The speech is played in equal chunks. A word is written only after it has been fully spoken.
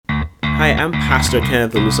Hi, I'm Pastor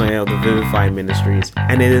Kenneth Olusanya of the Vivify Ministries,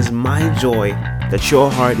 and it is my joy that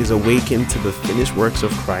your heart is awakened to the finished works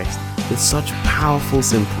of Christ with such powerful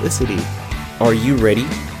simplicity. Are you ready?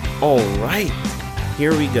 All right,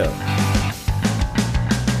 here we go.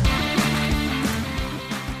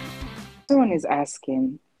 Someone is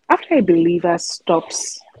asking, after a believer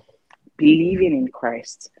stops believing in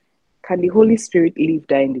Christ, can the Holy Spirit leave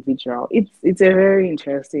that individual? It's a very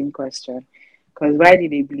interesting question, because why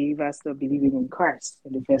did a believer stop believing in Christ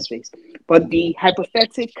in the first place? But the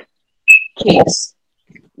hypothetical case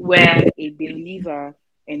where a believer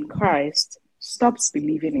in Christ stops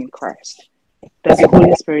believing in Christ, does the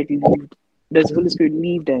Holy Spirit leave? Does the Holy Spirit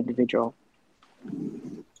leave the individual?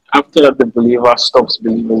 After the believer stops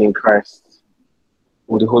believing in Christ,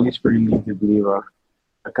 will the Holy Spirit leave the believer?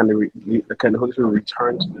 And can the Holy Spirit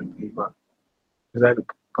return to the believer? Is that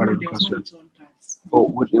part of the question? Or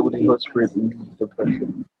would the Holy Spirit leave the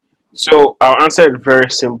person? So I'll answer it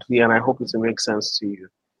very simply, and I hope it will make sense to you.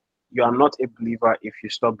 You are not a believer if you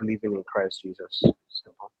stop believing in Christ Jesus.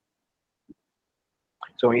 Simple.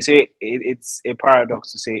 So when you say it's a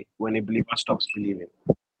paradox to say when a believer stops believing,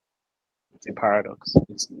 it's a paradox.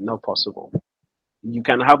 It's not possible. You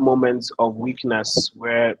can have moments of weakness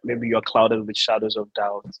where maybe you're clouded with shadows of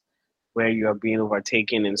doubt, where you are being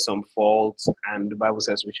overtaken in some faults, and the Bible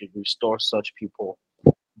says we should restore such people.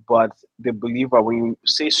 But the believer, when you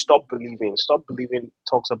say stop believing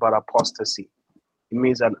talks about apostasy. It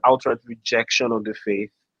means an outright rejection of the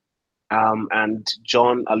faith. And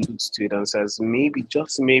John alludes to it and says, maybe,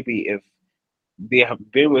 just maybe, if they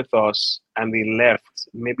have been with us and they left,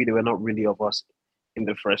 maybe they were not really of us in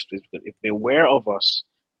the first place. But if they were of us,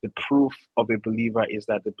 the proof of a believer is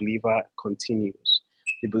that the believer continues,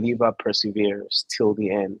 the believer perseveres till the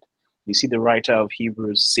end. You see, the writer of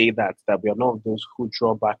Hebrews say that we are not those who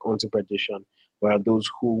draw back unto perdition, we are those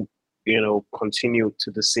who, continue to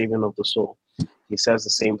the saving of the soul. He says the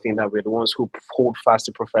same thing, that we're the ones who hold fast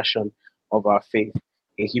the profession of our faith.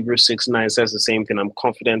 In Hebrews 6:9 says the same thing. I'm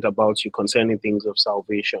confident about you concerning things of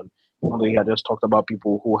salvation. Although he had just talked about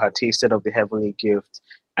people who had tasted of the heavenly gift,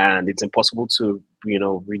 and it's impossible to,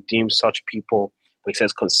 redeem such people. But he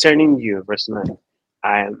says, concerning you, verse 9,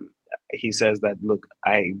 I am. He says that, look,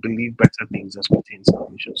 I believe better things as pertain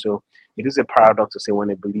salvation. So it is a paradox to say when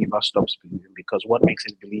a believer stops believing, because what makes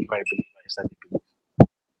a believer is that they believe.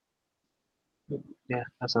 Yeah,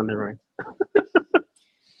 that sounded right.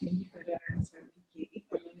 Maybe for the answer, okay, if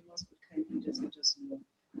Anonymous could kindly just let us know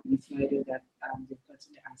in Slido that they've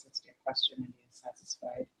gotten the answer to their question and they're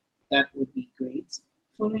satisfied, that would be great.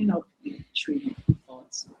 Following up the train of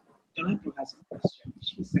thoughts, Donato has a question.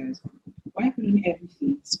 She says, why couldn't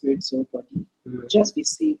everything, spirit, soul, body, just be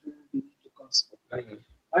saved when we believe the gospel?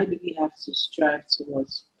 Why do we have to strive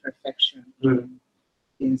towards perfection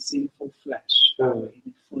in sinful flesh or in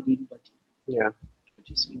a fallen body? Yeah,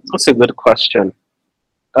 that's a good question.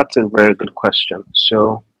 That's a very good question.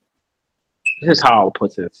 So this is how I'll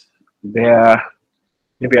put it. There are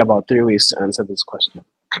maybe about three ways to answer this question.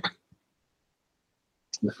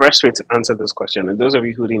 The first way to answer this question, and those of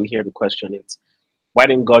you who didn't hear the question, it's why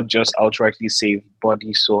didn't God just outrightly save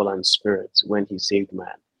body, soul, and spirit when he saved man?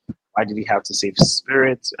 Why did he have to save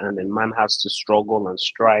spirit, and then man has to struggle and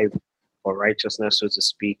strive for righteousness, so to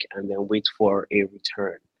speak, and then wait for a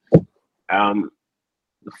return?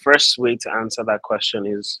 The first way to answer that question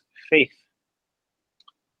is faith.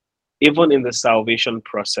 Even in the salvation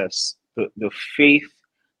process, the faith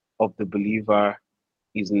of the believer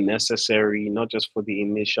is necessary, not just for the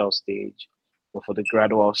initial stage, but for the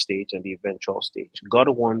gradual stage and the eventual stage. God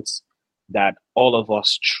wants that all of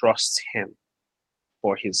us trust him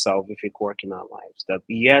for his salvific work in our lives. That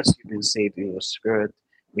yes, you've been saved in your spirit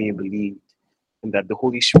when you believed, and that the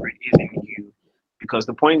Holy Spirit is in you. Because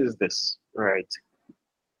the point is this, right?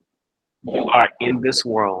 You are in this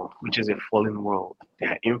world, which is a fallen world.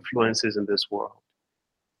 There are influences in this world.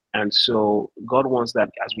 And so God wants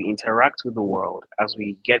that as we interact with the world, as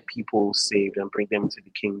we get people saved and bring them into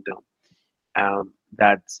the kingdom,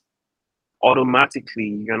 that automatically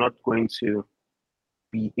you're not going to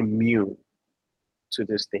be immune to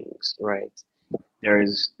these things, right? There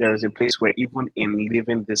is a place where even in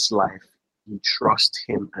living this life, you trust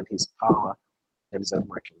him and his power that is at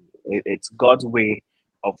work in you. It's God's way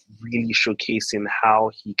of really showcasing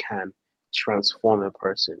how he can transform a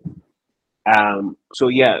person. So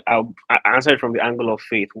yeah, I answer it from the angle of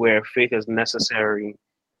faith, where faith is necessary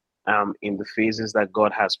in the phases that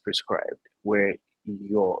God has prescribed, where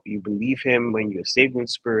you believe him when you're saved in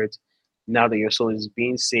spirit. Now that your soul is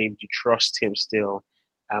being saved, you trust him still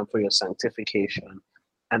for your sanctification,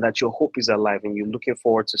 and that your hope is alive and you're looking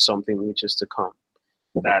forward to something which is to come.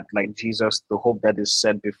 that, like Jesus, the hope that is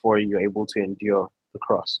set before you, you're able to endure the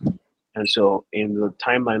cross. And so, in the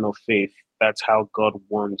timeline of faith, that's how God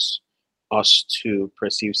wants us to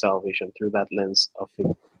perceive salvation, through that lens of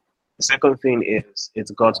faith. The second thing is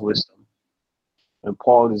it's God's wisdom. And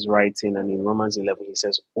Paul is writing, and in Romans 11, he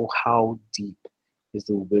says, "Oh, how deep is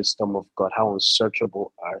the wisdom of God? How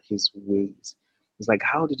unsearchable are his ways?" It's like,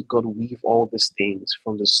 how did God weave all these things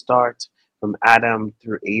from the start, from Adam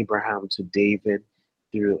through Abraham to David,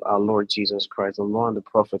 through our Lord Jesus Christ, the law and the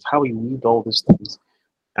prophets, how he weaved all these things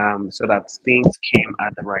so that things came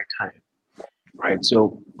at the right time, right?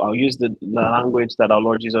 So I'll use the language that our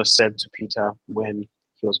Lord Jesus said to Peter when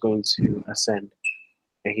he was going to ascend.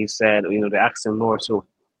 And he said, they asked him, "Lord, so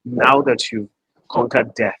now that you've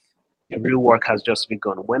conquered death, the real work has just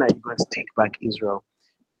begun. When are you going to take back Israel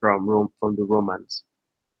from Rome, from the Romans?"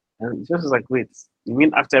 And Jesus was like, "Wait, you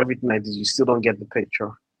mean after everything I did, you still don't get the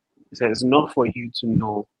picture?" He said, "It's not for you to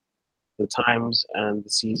know the times and the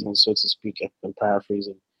seasons, so to speak, I'm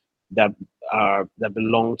paraphrasing, that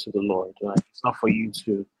belong to the Lord. Right? It's not for you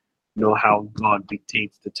to know how God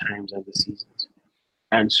dictates the times and the seasons."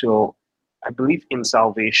 And so I believe in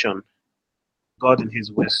salvation, God in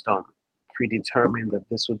his wisdom predetermined that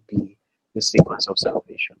this would be the sequence of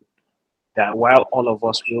salvation. That while all of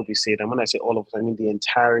us will be saved, and when I say all of us, I mean the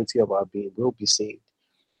entirety of our being will be saved.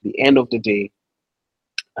 The end of the day,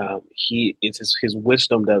 it is his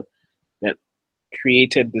wisdom that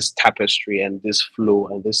created this tapestry and this flow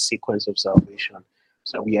and this sequence of salvation.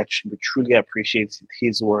 So we actually truly appreciate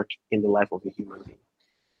his work in the life of a human being.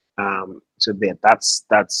 So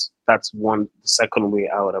that's one second way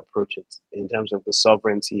I would approach it in terms of the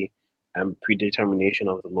sovereignty and predetermination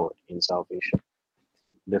of the Lord in salvation.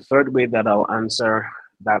 The third way that I'll answer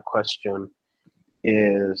that question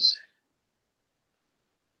is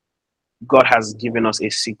God has given us a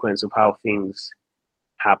sequence of how things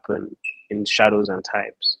happen in shadows and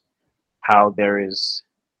types. How there is,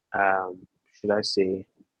 should I say,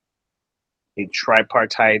 a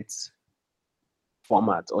tripartite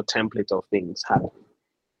format or template of things happen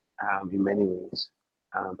in many ways.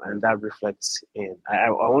 And that reflects in, I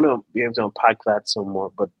want to be able to unpack that some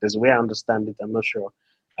more, but there's a way I understand it. I'm not sure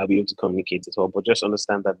I'll be able to communicate it all, but just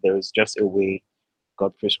understand that there is just a way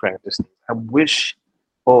God prescribed this thing. I wish,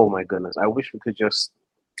 oh my goodness, I wish we could just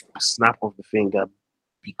snap of the finger,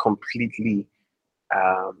 be completely,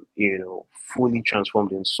 fully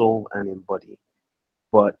transformed in soul and in body.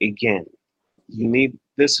 But again, you need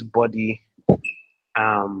this body,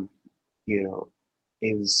 um,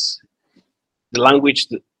 is the language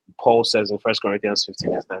that Paul says in 1 Corinthians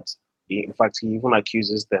 15 is that, in fact, he even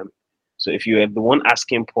accuses them. So if you are the one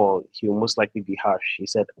asking Paul, he will most likely be harsh. He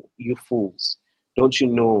said, "You fools, don't you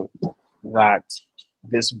know that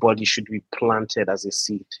this body should be planted as a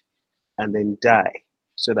seed and then die,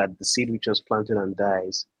 so that the seed which was planted and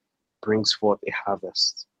dies brings forth a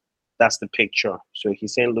harvest?" That's the picture. So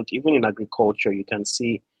he's saying, look, even in agriculture, you can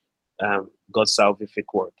see God's salvific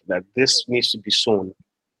work, that this needs to be sown.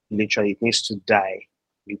 Literally, it needs to die,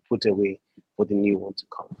 be put away for the new one to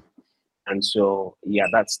come. And so, yeah,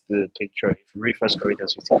 that's the picture. If you read 1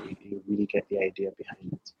 Corinthians 15, you really get the idea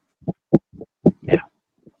behind it. Yeah.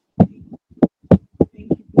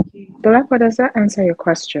 Dolakwa, does that answer your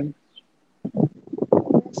question?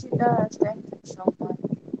 Yes, it does. Thank you so much.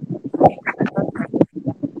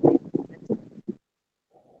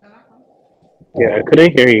 Yeah, I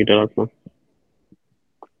couldn't hear you, Doctor.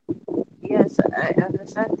 Yes, I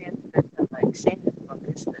understand the better, like seeing it from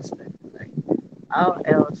this perspective. Like, how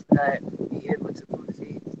else would I be able to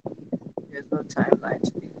proceed? There's no timeline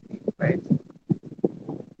to be right?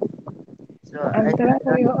 So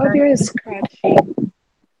Dolakwa, your audio is scratchy.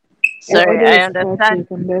 sorry, audio I is scratchy. understand. You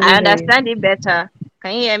can barely I hear you. understand it better.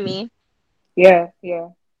 Can you hear me? Yeah.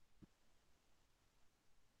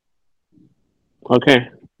 Okay.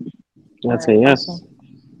 That's a yes.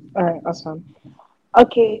 All right, awesome.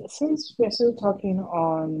 Okay, since we're still talking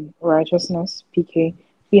on righteousness, PK,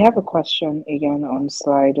 we have a question again on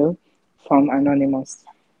Slido from Anonymous.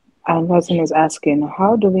 And person is asking,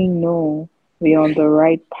 how do we know we're on the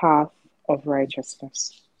right path of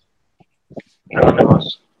righteousness?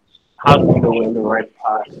 Anonymous, how do we know we're in the right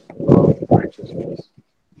path of righteousness?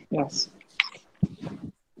 Yes.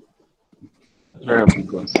 Very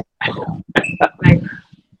ambiguous. Like,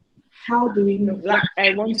 how do we know? Like,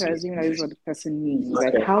 I want to assume that is what the person means.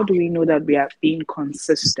 Like, how do we know that we are being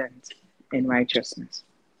consistent in righteousness?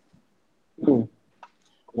 On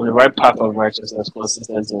the right path of righteousness,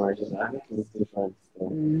 consistency in righteousness, I think it's different.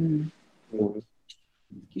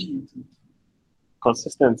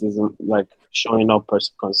 Consistency is like showing up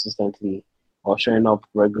consistently or showing up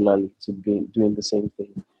regularly to be doing the same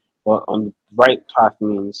thing. But on the right path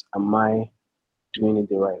means, am I doing it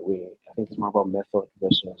the right way? I think it's more about method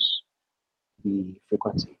versus the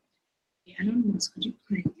frequency. Yeah, Anonymous, could you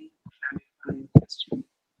kindly clarify your question?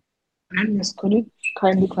 Anonymous, could you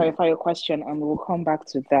kindly clarify your question and we'll come back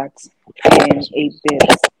to that in a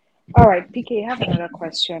bit. All right, PK, I have another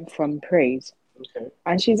question from Praise. Okay.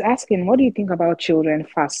 And she's asking, what do you think about children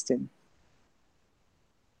fasting?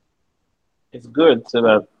 It's good so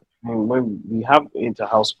that when we have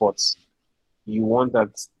inter-house sports, you want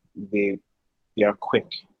that they they are quick.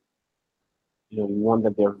 You want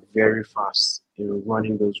that they're very fast.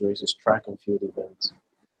 Running those races, track and field events.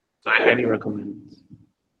 So I highly recommend it.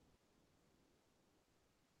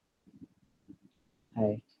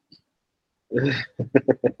 Hi.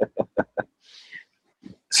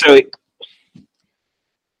 So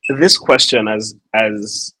this question, as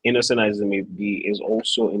innocent as it may be, is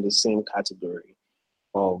also in the same category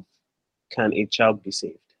of, can a child be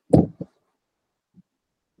saved?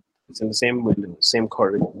 It's in the same window, same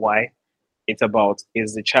corridor. Why? It's about,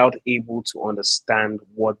 is the child able to understand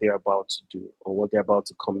what they're about to do or what they're about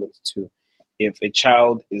to commit to? If a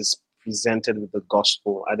child is presented with the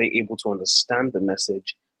gospel, are they able to understand the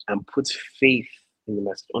message and put faith in the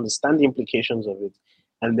message, understand the implications of it,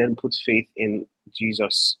 and then put faith in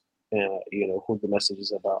Jesus, who the message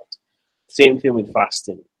is about? Same thing with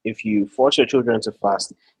fasting. If you force your children to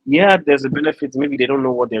fast, yeah, there's a benefit. Maybe they don't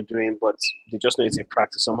know what they're doing, but they just know it's a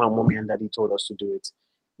practice. Somehow, mommy and daddy told us to do it.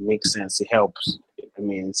 It makes sense. It helps. I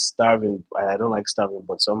mean, starving, I don't like starving,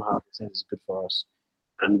 but somehow it's good for us.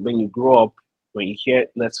 And when you grow up, when you hear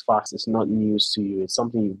let's fast, it's not news to you. It's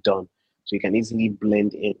something you've done. So you can easily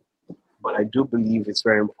blend in. But I do believe it's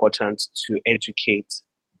very important to educate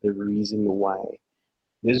the reason why.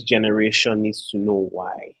 This generation needs to know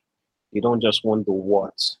why. They don't just want the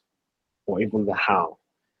what or even the how.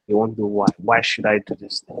 They want the why. Why should I do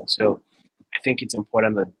this thing? So I think it's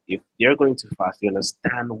important that if they're going to fast, they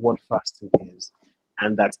understand what fasting is,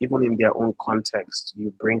 and that even in their own context,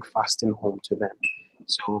 you bring fasting home to them.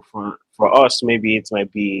 So for us, maybe it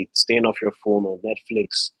might be staying off your phone or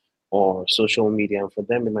Netflix or social media, and for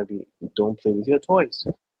them, it might be, don't play with your toys.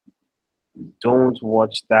 Don't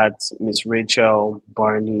watch that Miss Rachel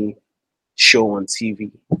Barney show on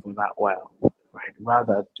TV for that while, right?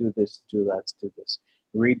 Rather do this, do that, do this.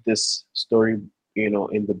 Read this story,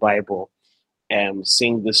 in the Bible, and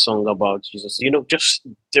sing this song about Jesus. Just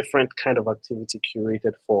different kind of activity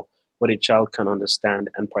curated for what a child can understand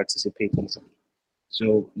and participate easily.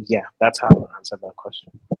 So yeah, that's how I answer that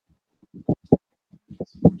question.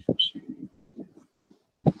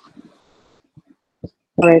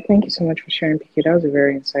 All right, thank you so much for sharing, PK. That was a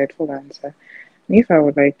very insightful answer. If I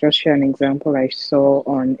would like just share an example I saw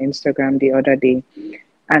on Instagram the other day,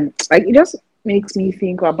 and like it just makes me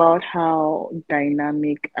think about how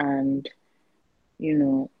dynamic and you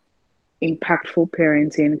know impactful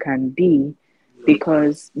parenting can be,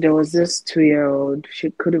 because there was this 2 year old,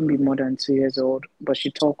 she couldn't be more than 2 years old, but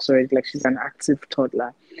she talks already like she's an active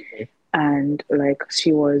toddler. And like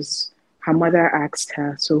her mother asked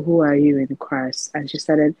her, so who are you in Christ? And she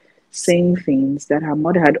started saying things that her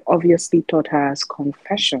mother had obviously taught her as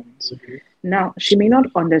confessions. Now, she may not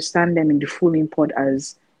understand them in the full import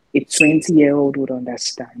as a 20-year-old would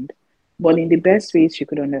understand, but in the best ways she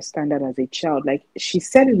could understand that as a child. Like she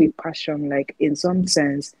said it with passion, like in some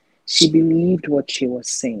sense, she believed what she was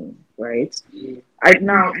saying, right?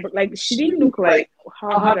 But like she didn't look like,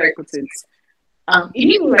 how do I put it? It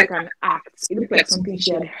didn't look like an act. It looked like something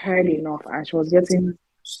she had heard enough and she was getting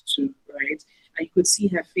used to, right? And you could see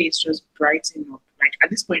her face just brighten up. Like at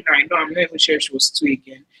this point now, I know I'm not even sure she was two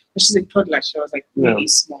again, but she's a toddler. She was like really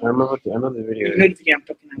small. I remember the video. You know the video I'm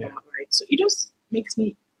talking about, right? So it just makes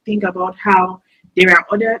me think about how there are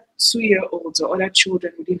other 2 year olds or other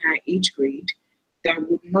children within her age grade that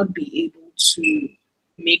would not be able to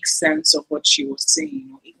make sense of what she was saying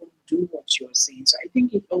or even do what she was saying. So I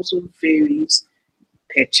think it also varies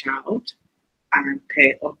per child and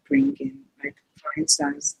per upbringing. Like, for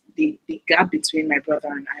instance, the gap between my brother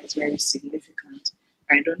and I is very significant.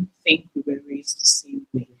 I don't think we were raised the same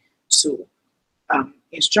way. So,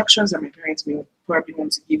 instructions that my parents may probably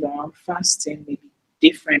want to give around fasting may be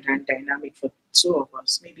different and dynamic for two of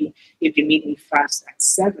us. Maybe if they made me fast at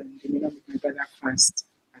 7, they may not make my brother fast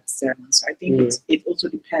at 7. So I think it also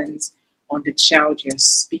depends on the child you're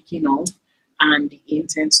speaking of and the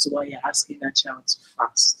intent to what you're asking that child to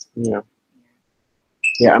fast.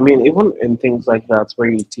 Yeah, I mean, even in things like that, where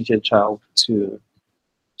you teach a child to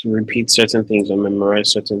repeat certain things or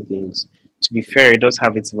memorize certain things, to be fair, it does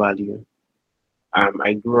have its value.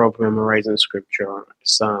 I grew up memorizing scripture,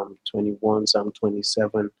 Psalm 21, Psalm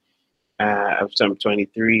 27, Psalm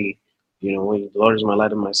 23. When the Lord is my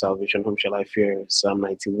light and my salvation, whom shall I fear? Psalm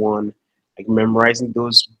 91. Like memorizing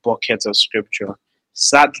those buckets of scripture.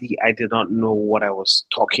 Sadly, I did not know what I was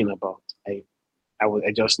talking about.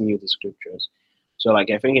 I just knew the scriptures. So,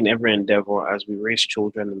 like, I think in every endeavor, as we raise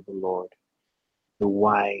children in the Lord, the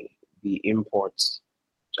why, the imports,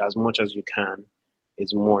 as much as you can,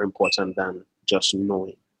 is more important than just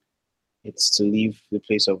knowing. It's to leave the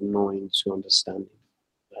place of knowing to understanding.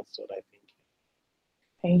 That's what I think.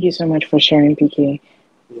 Thank you so much for sharing, PK.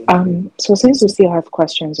 So since we still have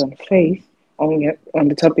questions on faith, on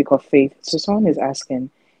the topic of faith, so someone is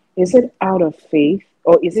asking, is it out of faith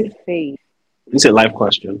or is it faith? It's a live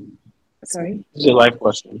question. Sorry, It's a live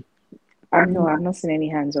question. no, I've not seen any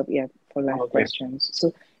hands up yet for live Okay. questions.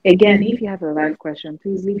 So again, if you have a live question,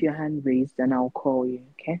 please leave your hand raised and I'll call you.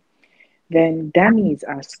 Okay. Then Danny is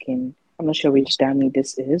asking, I'm not sure which Danny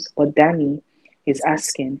this is, but Danny is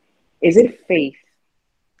asking, is it faith?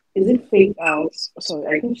 Is it faith out?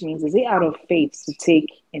 Sorry, I think she means, is it out of faith to take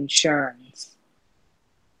insurance?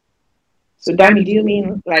 So, Danny, do you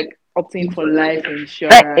mean like opting for life Like,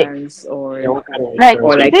 insurance Yeah, what kind of like,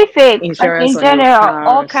 or insurance? is like it faith? Like insurance in on your general, car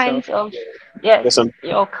all or stuff? kinds of, yes, There's some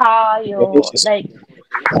your car, yeah, your like.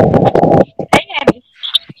 Can you hear me?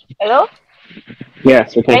 Hello?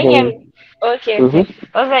 yes, we can Can you hear hear you. me? Okay, okay.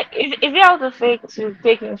 Mm-hmm. I was like, is it out of fake to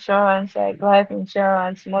take insurance, like life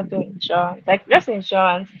insurance, motor insurance, like just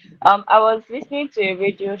insurance? I was listening to a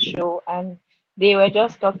radio show and they were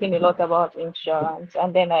just talking a lot about insurance.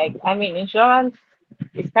 And then, like, I mean, insurance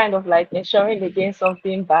is kind of like insuring against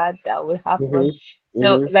something bad that will happen. Mm-hmm.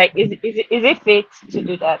 So, Mm-hmm. like, is it fake to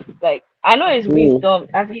do that? Like, I know it's Mm, wisdom,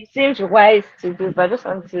 and it seems wise to do, but I just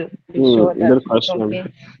want to be sure that good it's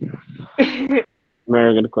question. something.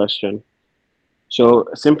 Very good question. So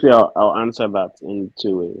simply, I'll answer that in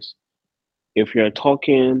two ways. If you're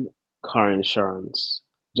talking car insurance,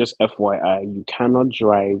 just FYI, you cannot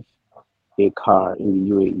drive a car in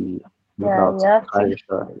the UAE Yeah, without you have car to.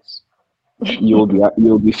 insurance.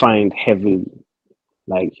 You'll be fined heavily,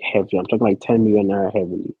 like heavy. I'm talking like 10 million naira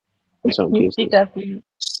heavily in some You speak cases. up.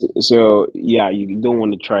 So yeah, you don't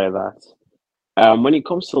want to try that. When it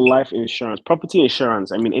comes to life insurance, property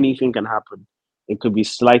insurance, I mean, anything can happen. It could be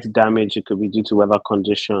slight damage, it could be due to weather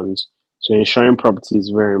conditions. So, insuring property is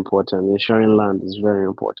very important. Insuring land is very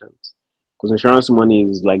important because insurance money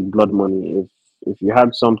is like blood money. If you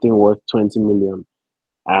had something worth 20 million,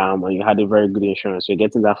 and you had a very good insurance, you're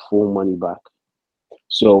getting that full money back.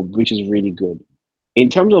 So, which is really good. In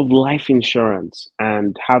terms of life insurance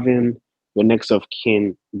and having your next of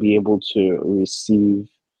kin be able to receive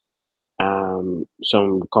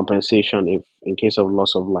some compensation if in case of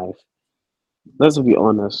loss of life. Let's be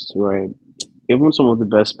honest, right? Even some of the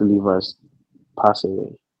best believers pass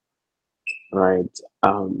away, right?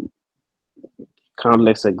 Um,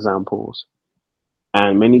 Countless examples.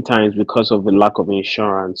 And many times, because of the lack of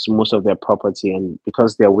insurance, most of their property and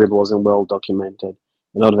because their will wasn't well documented,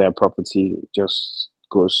 a lot of their property just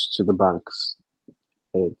goes to the banks.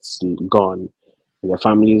 It's gone. Their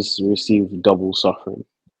families receive double suffering.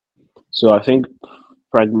 So I think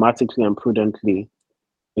pragmatically and prudently,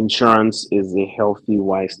 insurance is a healthy,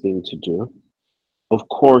 wise thing to do. Of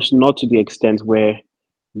course, not to the extent where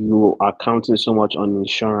you are counting so much on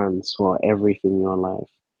insurance for everything in your life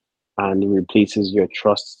and it replaces your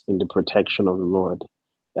trust in the protection of the Lord,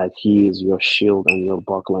 that He is your shield and your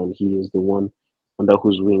buckler, and He is the one under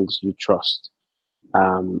whose wings you trust.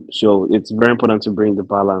 So it's very important to bring the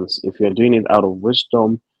balance. If you're doing it out of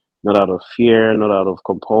wisdom, not out of fear, not out of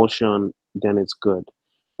compulsion, then it's good.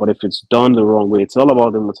 But if it's done the wrong way, it's all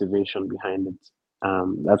about the motivation behind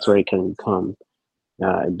it. That's where it can become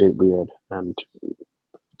a bit weird and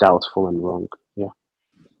doubtful and wrong. Yeah.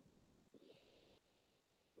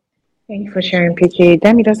 Thank you for sharing, PK.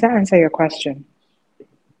 Demi, does that answer your question?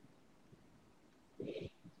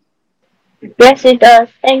 Yes, it does.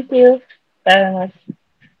 Thank you very much.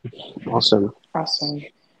 Awesome. Awesome.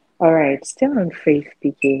 All right, still on faith,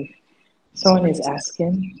 PK. Someone is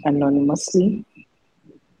asking anonymously,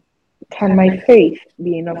 can my faith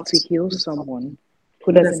be enough to heal someone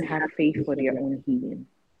who doesn't have faith for their own healing?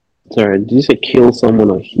 Sorry, did you say kill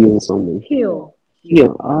someone or heal someone? Heal.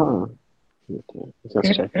 Heal. Ah, okay.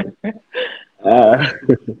 Just checking. Uh,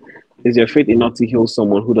 is your faith enough to heal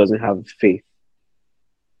someone who doesn't have faith?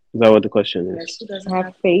 Is that what the question Yes, is? who doesn't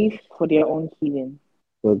have faith for their own healing?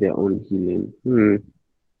 For their own healing.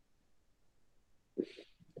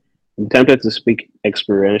 I'm tempted to speak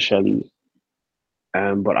experientially,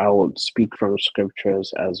 but I will speak from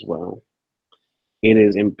scriptures as well. It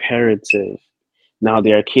is imperative. Now,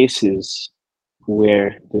 there are cases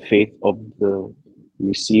where the faith of the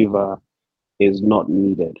receiver is not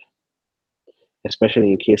needed,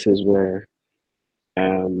 especially in cases where,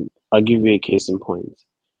 I'll give you a case in point.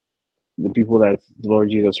 The people that the Lord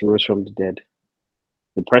Jesus rose from the dead,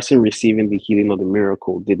 the person receiving the healing or the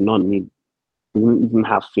miracle didn't even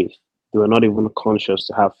have faith. They were not even conscious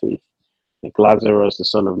to have faith. Like Lazarus, the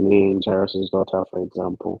son of Nain, Jairus' daughter, for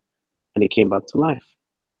example, and he came back to life.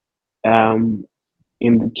 Um,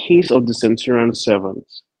 in the case of the centurion's servant,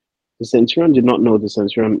 the centurion did not know the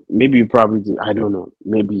centurion. Maybe he probably did. I don't know.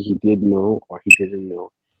 Maybe he did know or he didn't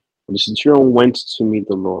know. The centurion went to meet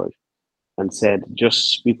the Lord and said, "Just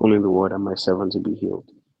speak only the word, and my servant will be healed."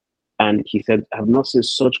 And he said, "I have not seen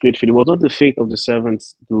such great faith." It was not the faith of the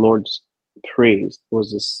servants the Lord praised. It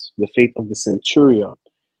was the faith of the centurion,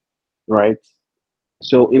 right?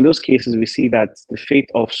 So in those cases, we see that the faith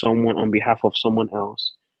of someone on behalf of someone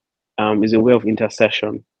else, is a way of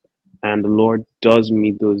intercession, and the Lord does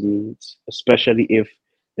meet those needs, especially if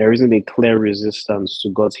there isn't a clear resistance to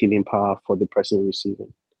God's healing power for the person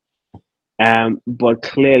receiving. But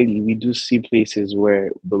clearly, we do see places where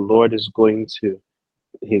the Lord is going to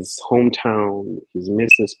his hometown, his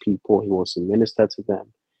misses people, he wants to minister to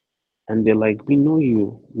them. And they're like, "We know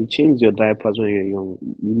you. We changed your diapers when you were young.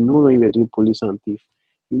 You know when you were doing police and thief.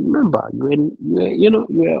 Remember,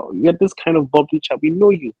 you're this kind of bubbly chap. We know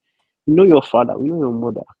you. We know your father. We know your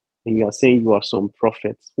mother. And you are saying you are some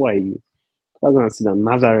prophet. Who are you?" I'm going to see the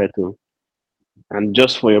Nazareth. Oh. And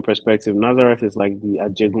just for your perspective, Nazareth is like the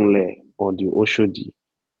Ajegunle or the Oshodi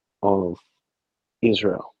of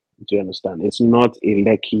Israel. Do you understand? It's not a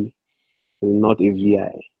Lekki, it's not a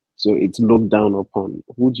VI. So it's looked down upon.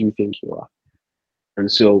 Who do you think you are?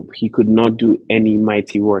 And so he could not do any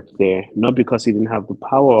mighty work there, not because he didn't have the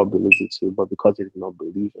power or ability to, but because he did not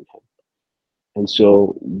believe in him. And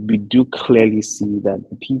so we do clearly see that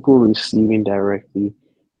the people receiving directly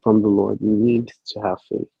from the Lord need to have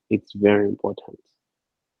faith. It's very important.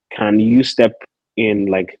 Can you step in,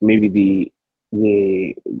 like maybe the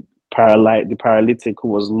the paralytic who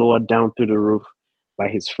was lowered down through the roof by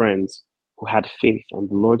his friends who had faith, and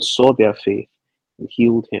the Lord saw their faith and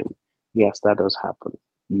healed him? Yes, that does happen.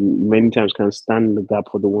 You many times can stand in the gap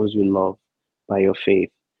for the ones you love by your faith,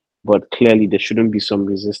 but clearly there shouldn't be some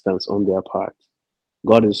resistance on their part.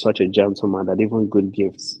 God is such a gentleman that even good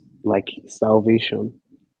gifts like salvation,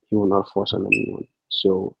 he will not force on anyone.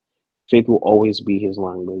 So faith will always be his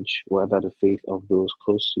language, whether the faith of those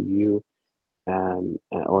close to you,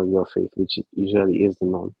 or your faith, which usually is the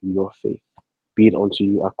norm, your faith. Be it unto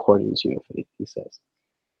you according to your faith, he says.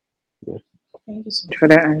 Yeah. Thank you so much for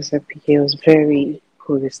that answer, PK. It was very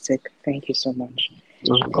holistic. Thank you so much.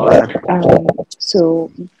 Oh, God.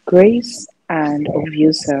 So Grace and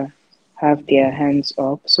Ovusa have their hands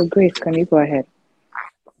up. So Grace, can you go ahead?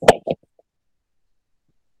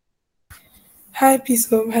 Hi,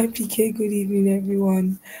 Piso. Hi, PK. Good evening,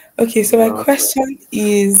 everyone. Okay, so my Uh, question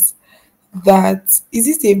is that is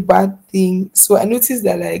this a bad thing? So I noticed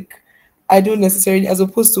that I don't necessarily, as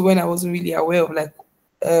opposed to when I wasn't really aware of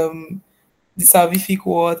um the salvific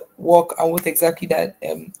word work and what exactly that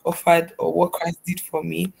offered or what Christ did for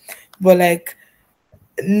me, but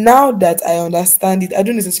now that I understand it, I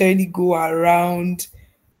don't necessarily go around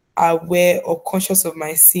aware or conscious of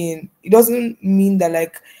my sin. It doesn't mean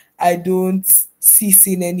that I don't see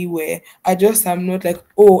sin anywhere. I just am not like,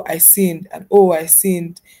 oh, I sinned and oh, I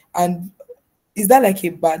sinned. And is that like a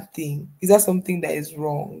bad thing? Is that something that is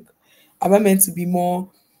wrong? Am I meant to be more,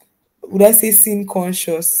 would I say, sin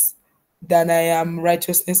conscious than I am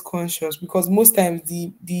righteousness conscious? Because most times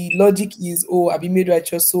the logic is, oh, I've been made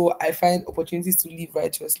righteous, so I find opportunities to live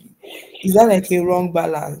righteously. Is that like a wrong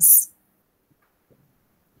balance?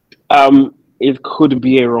 it could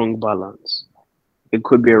be a wrong balance. It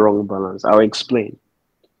could be a wrong balance. I'll explain.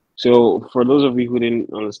 So, for those of you who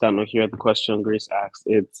didn't understand or hear the question Grace asked,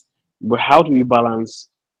 it's, but how do we balance,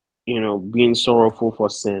 being sorrowful for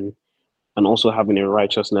sin and also having a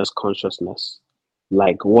righteousness consciousness?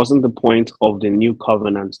 Like, wasn't the point of the new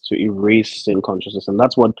covenant to erase sin consciousness? And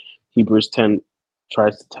that's what Hebrews 10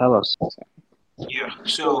 tries to tell us. Yeah.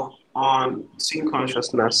 So, on sin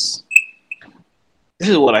consciousness, this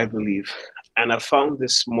is what I believe. And I found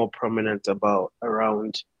this more prominent about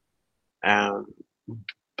around, um,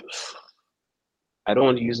 I don't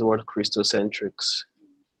want to use the word Christocentrics.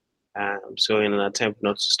 So, in an attempt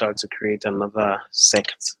not to start to create another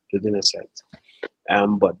sect within a sect.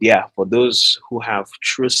 But yeah, for those who have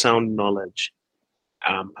true sound knowledge,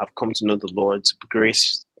 have come to know the Lord's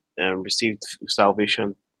grace, received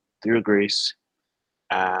salvation through grace,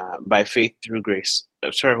 by faith through grace,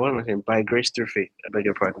 sorry, what am I saying? By grace through faith. I beg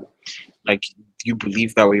your pardon. Like you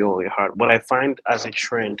believe that with all your heart. What I find as a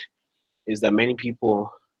trend is that many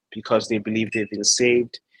people, because they believe they've been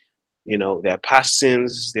saved, their past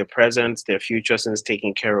sins, their present, their future sins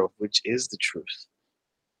taken care of, which is the truth.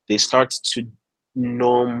 They start to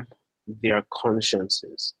numb their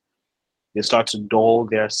consciences. They start to dull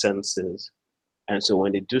their senses. And so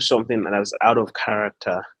when they do something that is out of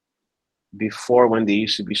character, before when they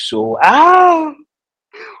used to be so, wow,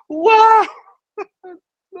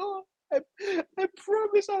 no, I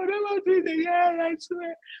promise I'll never do it again, I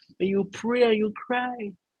swear. And you pray and you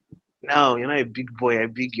cry. No, you're not a big boy, a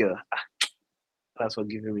big girl. That's what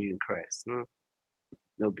giving me in Christ.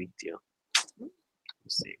 No big deal. I'm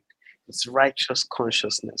saved. It's righteous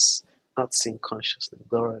consciousness, not sin consciousness.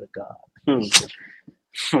 Glory to God.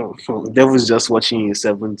 The devil's just watching you in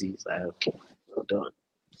 70s. Okay, well done.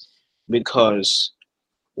 Because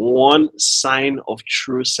one sign of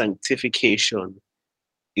true sanctification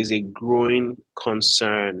is a growing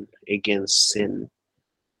concern against sin,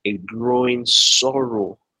 a growing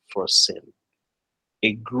sorrow for sin,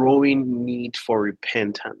 a growing need for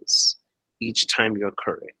repentance each time you're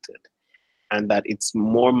corrected, and that it's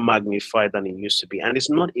more magnified than it used to be. And it's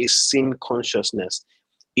not a sin consciousness,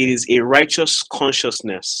 it is a righteous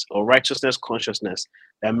consciousness or righteousness consciousness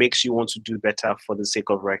that makes you want to do better for the sake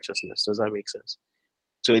of righteousness. Does that make sense?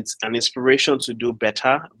 So it's an inspiration to do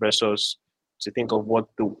better versus to think of what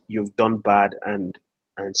you've done bad and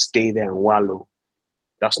stay there and wallow.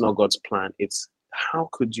 That's not God's plan. It's how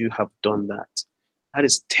could you have done that? That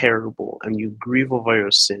is terrible. And you grieve over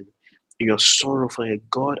your sin. You're sorrowful. Like,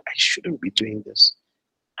 God, I shouldn't be doing this.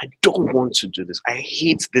 I don't want to do this. I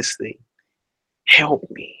hate this thing. Help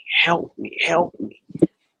me, help me, help me.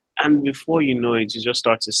 And before you know it, you just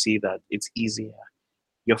start to see that it's easier.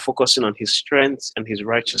 You're focusing on his strength and his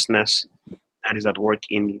righteousness that is at work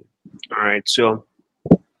in you. All right. So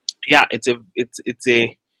yeah, it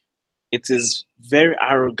is very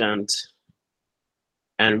arrogant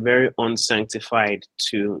and very unsanctified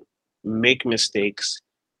to make mistakes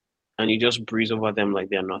and you just breeze over them like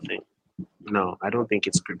they're nothing. No, I don't think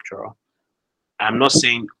it's scriptural. I'm not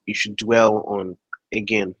saying you should dwell on,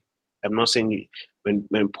 again, I'm not saying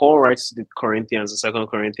when Paul writes to the Corinthians in 2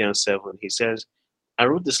 Corinthians 7, he says, I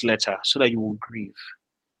wrote this letter so that you will grieve,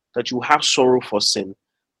 that you have sorrow for sin,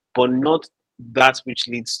 but not that which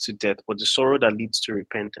leads to death, but the sorrow that leads to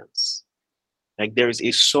repentance. Like there is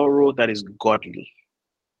a sorrow that is godly,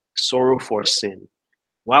 sorrow for sin.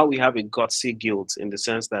 While we have a gutsy guilt in the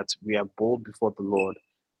sense that we are bold before the Lord,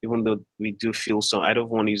 even though we do feel some, I don't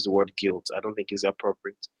want to use the word guilt. I don't think it's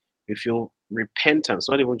appropriate. We feel repentance,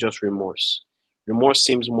 not even just remorse. Remorse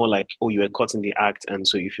seems more like, oh, you were caught in the act and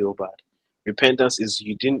so you feel bad. Repentance is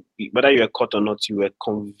you didn't, whether you were caught or not, you were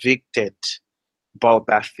convicted about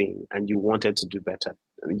that thing and you wanted to do better.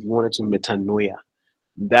 You wanted to metanoia.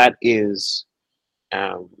 That is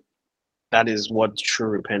what true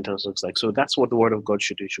repentance looks like. So that's what the word of God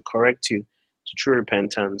should do. It should correct you to true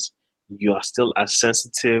repentance. You are still as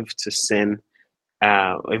sensitive to sin,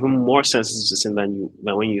 even more sensitive to sin than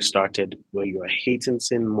when you started, where you are hating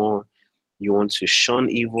sin more. You want to shun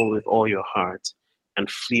evil with all your heart and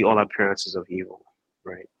flee all appearances of evil,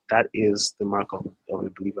 right? That is the mark of a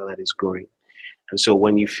believer that is growing. And so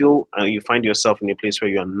when you feel, you find yourself in a place where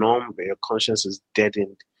you're numb, where your conscience is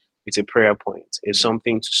deadened, it's a prayer point. It's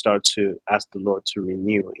something to start to ask the Lord to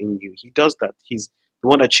renew in you. He does that. He's the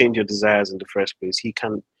one that changed your desires in the first place. He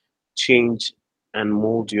can change and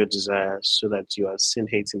mold your desires so that you are sin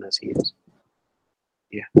hating as he is.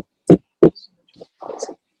 Yeah.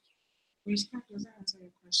 Does that answer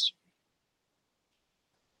your question?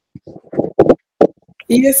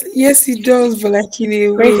 Yes, it does, but like in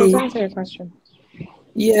a Grace, does that way. answer your question?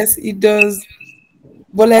 Yes, it does.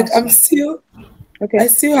 But like Awesome. Okay.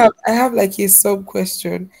 I have like a sub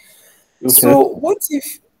question. Okay. So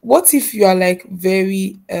what if you are like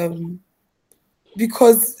very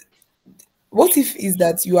because what if is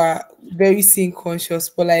that you are very sin conscious,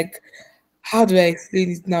 but like how do I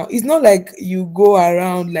explain it now? It's not like you go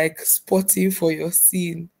around like spotting for your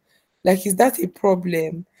sin. Like is that a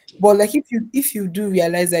problem? But like if you do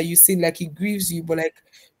realize that you sin, like it grieves you, but like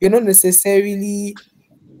you're not necessarily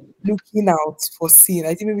looking out for sin.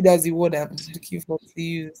 I think maybe that's the word I'm looking for to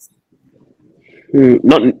use.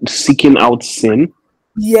 Not seeking out sin.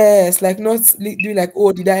 Yes, like not doing like,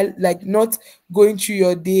 oh, did I like not going through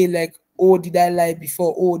your day like, oh, did I lie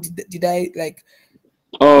before? Oh, did I like,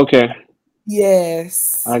 Oh, okay.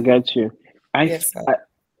 yes, I got you. yes, sir. I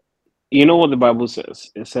you know what the Bible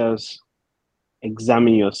says? It says,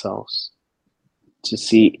 examine yourselves to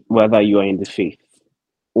see whether you are in the faith.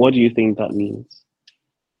 What do you think that means?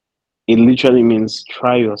 It literally means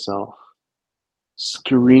try yourself,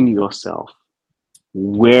 screen yourself.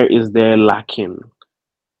 Where is there lacking?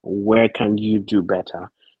 Where can you do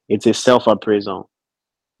better? It's a self appraisal.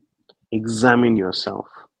 Examine yourself.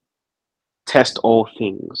 Test all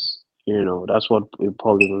things. That's what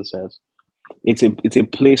Paul even says. It's a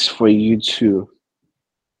place for you to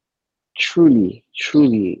truly,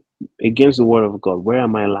 truly, against the word of God, where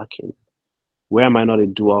am I lacking? Where am I not a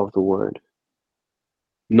doer of the word?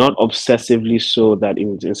 Not obsessively so that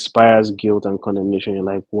it inspires guilt and condemnation. You're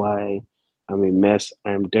like, why? I'm a mess.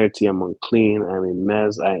 I'm dirty. I'm unclean. I'm a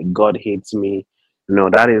mess. God hates me. No,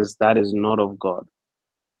 that is not of God.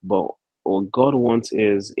 But what God wants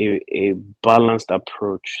is a balanced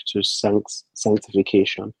approach to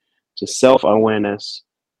sanctification, to self awareness,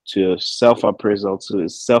 to self appraisal, to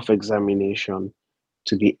self examination,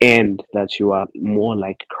 to the end that you are more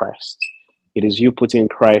like Christ. It is you putting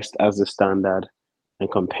Christ as the standard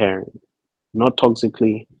and comparing, not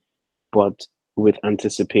toxically, but with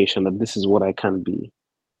anticipation that this is what I can be.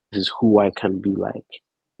 This is who I can be like.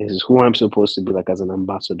 This is who I'm supposed to be like as an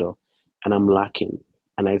ambassador. And I'm lacking.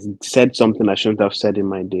 And I said something I shouldn't have said in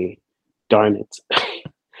my day. Darn it.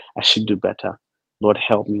 I should do better. Lord,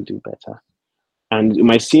 help me do better. And it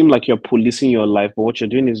might seem like you're policing your life, but what you're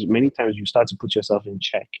doing is many times you start to put yourself in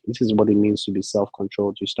check. This is what it means to be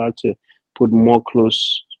self-controlled. You start to put more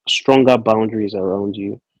close, stronger boundaries around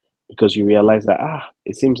you because you realize that,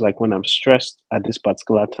 it seems like when I'm stressed at this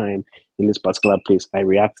particular time, in this particular place, I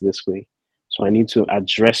react this way. So I need to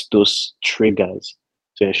address those triggers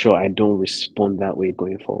to ensure I don't respond that way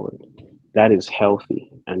going forward. That is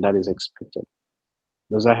healthy and that is expected.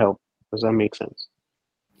 Does that help? Does that make sense?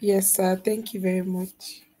 Yes, sir. Thank you very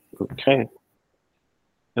much. Okay.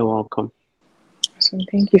 You're welcome. So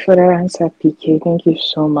thank you for that answer, PK. Thank you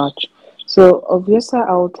so much. So obviously,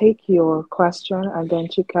 I will take your question, and then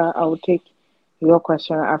Chika, I will take your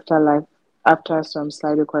question after some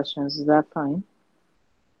slider questions. Is that fine?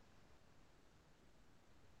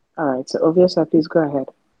 All right. So obviously, please go ahead.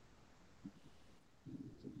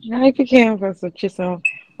 Hi, PK and Pastor Chisholm.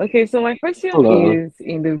 Okay, so my question Hello. is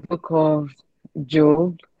in the book of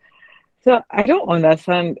Job. So I don't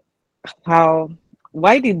understand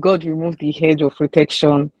why did God remove the hedge of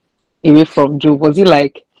protection away from Job? Was it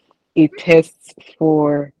like a test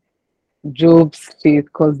for Job's faith?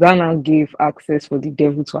 Because that now gave access for the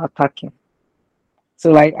devil to attack him.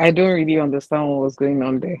 So, like, I don't really understand what was going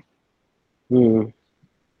on there. Hmm.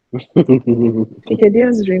 Okay,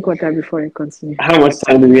 just drink water before I continue. How much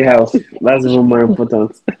time do we have? That's even more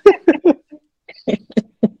important.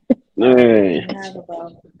 We Alright. have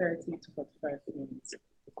about 30 to 45 minutes.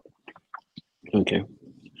 Okay.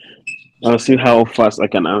 I'll see how fast I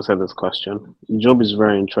can answer this question. Job is a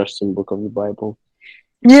very interesting book of the Bible.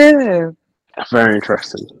 Yeah. Very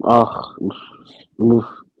interesting. Oh, oof.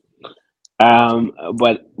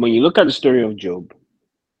 But when you look at the story of Job,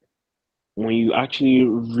 when you actually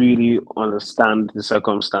really understand the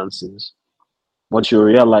circumstances, what you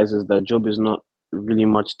realize is that Job is not really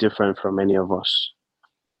much different from any of us.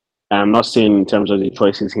 I'm not saying in terms of the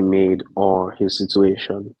choices he made or his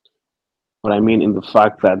situation, but I mean in the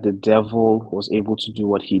fact that the devil was able to do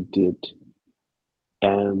what he did.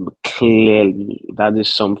 And clearly, that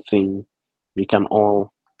is something we can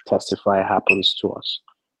all testify happens to us.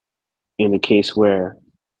 In the case where,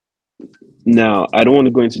 now, I don't want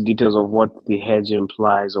to go into details of what the hedge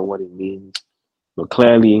implies or what it means, but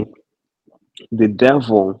clearly, the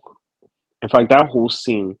devil, in fact, that whole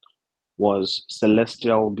scene was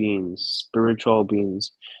celestial beings, spiritual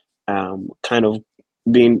beings, kind of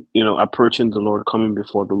being, approaching the Lord, coming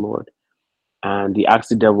before the Lord. And he asked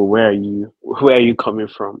the devil, "Where are you? Where are you coming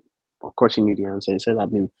from?" Of course, he knew the answer. He said,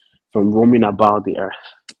 "I've been from roaming about the earth."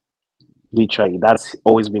 Literally, that's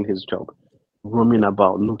always been his job. Roaming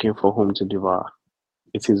about, looking for whom to devour.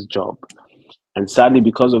 It's his job. And sadly,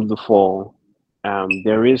 because of the fall,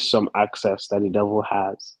 there is some access that the devil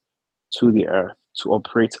has to the earth, to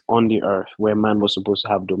operate on the earth where man was supposed to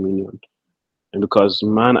have dominion. And because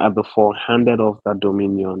man at the fall handed off that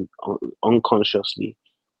dominion unconsciously,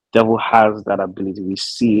 devil has that ability. We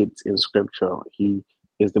see it in scripture. He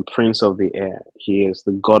is the prince of the air. He is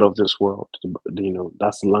the god of this world.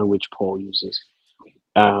 That's the language Paul uses.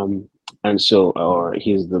 And so, or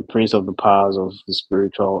he's the prince of the powers of the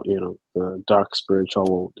spiritual, the dark spiritual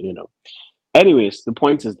world. Anyways, the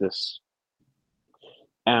point is this.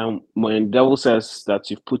 When devil says that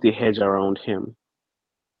you've put a hedge around him,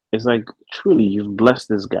 it's like, truly, you've blessed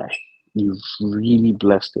this guy. You've really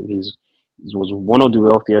blessed him. He was one of the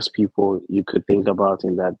wealthiest people you could think about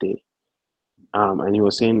in that day. And he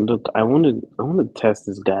was saying, "Look, I want to test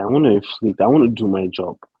this guy. I want to inflict. I want to do my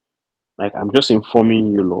job. Like, I'm just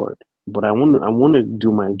informing you, Lord, but I want to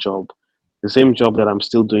do my job, the same job that I'm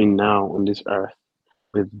still doing now on this earth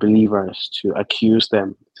with believers, to accuse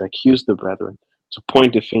them, to accuse the brethren, to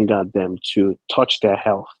point the finger at them, to touch their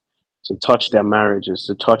health, to touch their marriages,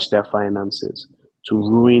 to touch their finances, to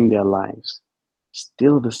ruin their lives.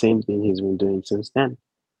 Still the same thing he's been doing since then.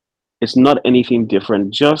 It's not anything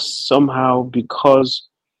different. Just somehow, because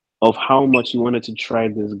of how much he wanted to try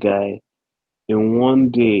this guy, in one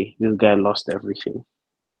day, this guy lost everything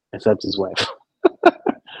except his wife.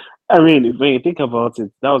 I mean, when you think about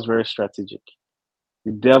it, that was very strategic.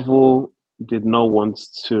 The devil did not want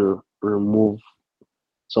to remove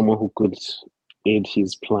someone who could aid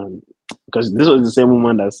his plan, because this was the same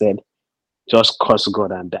woman that said, "Just curse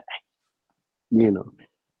God and die." You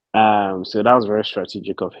know. So that was very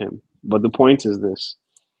strategic of him. But the point is this: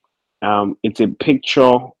 it's a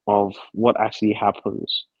picture of what actually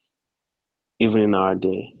happens even in our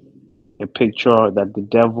day. A picture that the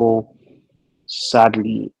devil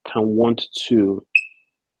sadly can want to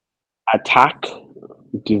attack,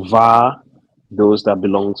 devour those that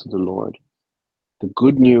belong to the Lord. The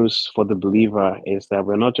good news for the believer is that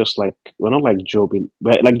we're not like Job.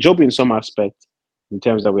 We're like Job in some aspect, in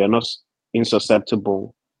terms that we are not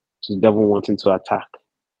insusceptible to the devil wanting to attack.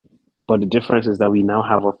 But the difference is that we now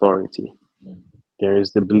have authority. There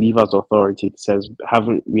is the believer's authority. It says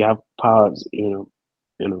having we have powers,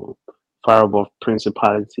 far above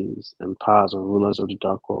principalities and powers and rulers of the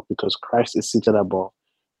dark world, because Christ is seated above,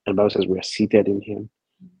 and the Bible says we are seated in Him.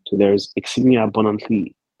 So there is exceedingly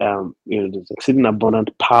abundantly, there's exceeding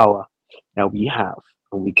abundant power that we have,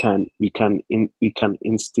 and we can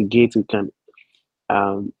instigate, we can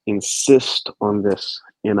insist on this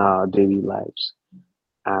in our daily lives.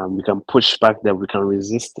 We can push back that, we can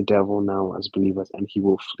resist the devil now as believers, and he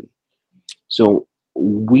will flee. So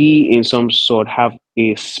we, in some sort, have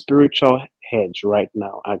a spiritual hedge right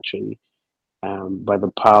now, actually, by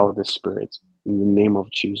the power of the Spirit. In the name of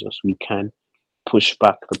Jesus, we can push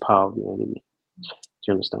back the power of the enemy. Do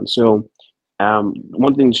you understand? So,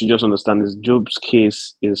 one thing you should just understand is Job's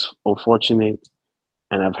case is unfortunate,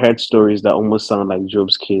 and I've heard stories that almost sound like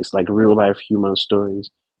Job's case, like real life human stories.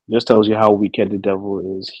 It just tells you how wicked the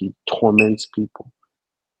devil is. He torments people,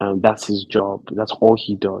 and that's his job. That's all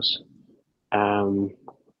he does. Um,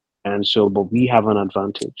 and so, but we have an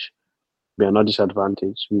advantage. We are not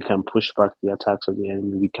disadvantaged. We can push back the attacks of the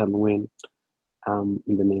enemy. We can win. In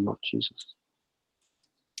the name of Jesus.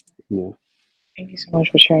 Yeah. Thank you so much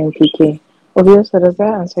for sharing, PK. Obviously, does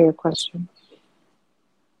that answer your question?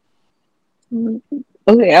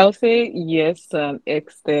 Okay, I'll say yes to an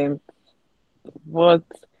extent, but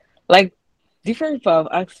like different people have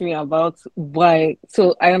asked me about why.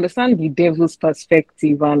 So I understand the devil's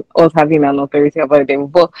perspective and us having an authority about them,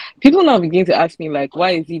 but people now begin to ask me like,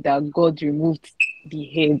 why is it that God removed the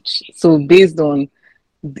hedge? So based on,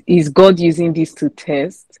 is God using this to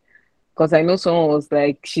test? Because I know someone was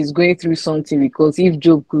like, she's going through something, because if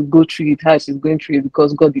Job could go through it, her, she's going through it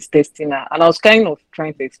because God is testing her. And I was kind of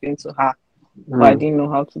trying to explain to her, but I didn't know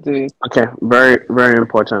how to do it. Okay, very, very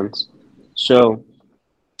important. So,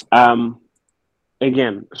 um,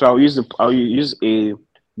 again, so I'll use a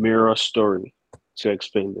mirror story to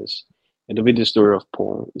explain this. It'll be the story of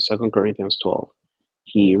Paul in 2 Corinthians 12.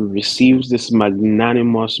 He receives this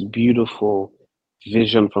magnanimous, beautiful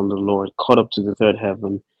vision from the Lord, caught up to the third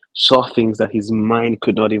heaven, saw things that his mind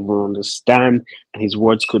could not even understand, and his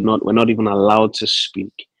words were not even allowed to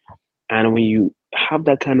speak. And when you have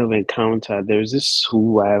that kind of encounter, there's this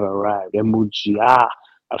who I have arrived, emoji,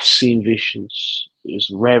 I've seen visions.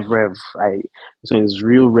 It's Rev. So it's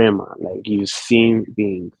real Rema, like you've seen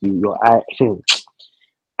things, your eye,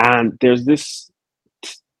 and there's this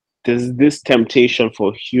temptation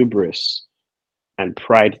for hubris and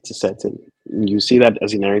pride to set in. You see that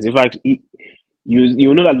as he narrates. In fact, you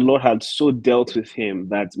know that the Lord had so dealt with him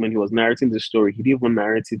that when he was narrating the story, he didn't even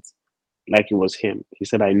narrate it like it was him. He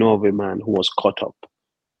said, I know of a man who was caught up,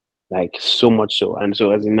 like so much so. And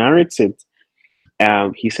so as he narrates it,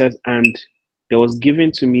 he says, and there was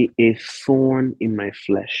given to me a thorn in my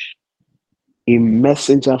flesh, a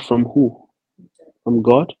messenger from who? From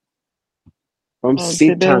God? From Oh, the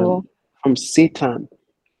Satan. devil. From Satan.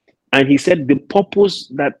 And he said the purpose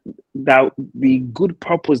that the good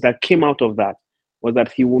purpose that came out of that was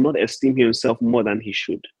that he will not esteem himself more than he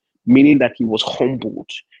should, meaning that he was humbled.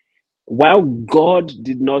 While God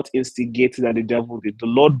did not instigate that, the devil did. The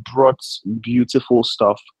Lord brought beautiful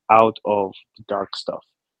stuff out of the dark stuff,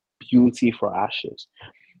 beauty for ashes.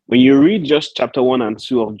 When you read just chapter 1 and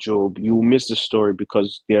 2 of Job, you will miss the story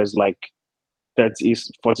because there's like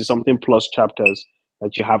 40 something plus chapters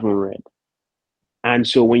that you haven't read. And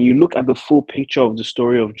so when you look at the full picture of the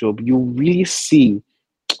story of Job, you really see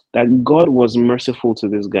that God was merciful to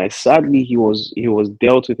this guy. Sadly, he was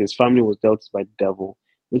dealt with, his family was dealt with by the devil,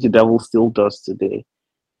 which the devil still does today.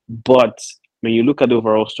 But when you look at the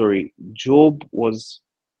overall story, Job was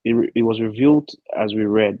it was revealed as we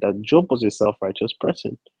read that Job was a self-righteous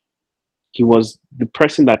person. He was the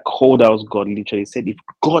person that called out God literally said, if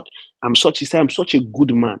God, he said, I'm such a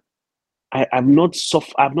good man. I've not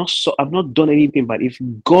I've not done anything, but if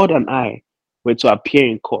God and I were to appear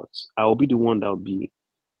in court, I will be the one that will be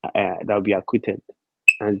acquitted,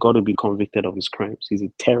 and God will be convicted of his crimes. He's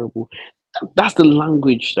a terrible. That's the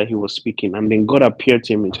language that he was speaking. And then God appeared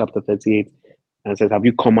to him in chapter 38 and said, "Have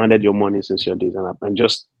you commanded your morning since your days?" And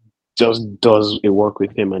just does a work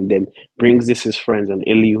with him, and then brings this his friends and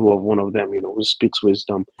Elihu of one of them, who speaks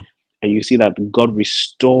wisdom. And you see that God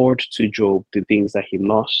restored to Job the things that he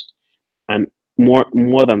lost, and more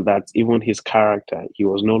than that, even his character. He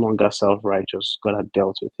was no longer self-righteous. God had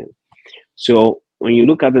dealt with him. So when you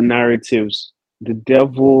look at the narratives, the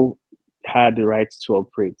devil had the right to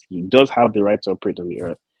operate. He does have the right to operate on the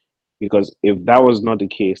earth. Because if that was not the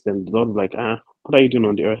case, then the Lord would be like, what are you doing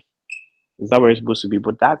on the earth? Is that where you're supposed to be?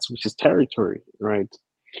 But that's which is territory, right?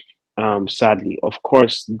 Sadly. Of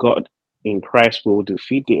course, God in Christ will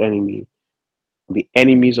defeat the enemy. The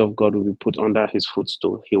enemies of God will be put under his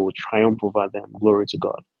footstool. He will triumph over them. Glory to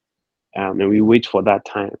God. And we wait for that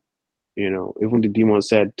time. Even the demon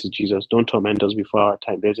said to Jesus, "Don't torment us before our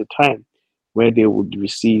time." There's a time where they would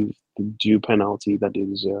receive the due penalty that they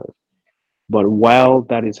deserve. But while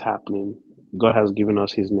that is happening, God has given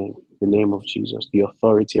us his name, the name of Jesus, the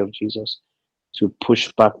authority of Jesus, to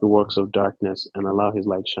push back the works of darkness and allow his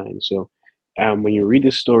light shine. So when you read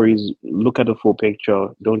the stories, look at the full picture.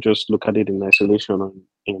 Don't just look at it in isolation or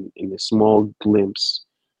in a small glimpse.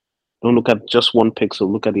 Don't look at just one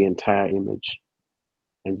pixel, look at the entire image.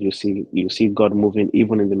 And you see God moving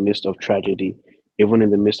even in the midst of tragedy, even in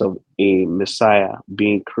the midst of a Messiah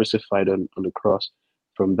being crucified on the cross.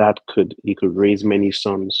 From that he could raise many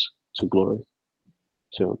sons to glory.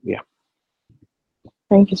 So yeah.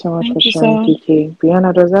 Thank you so much for Thank you sharing, so. PK.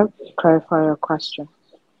 Brianna, does that clarify your question?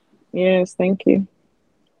 Yes, thank you.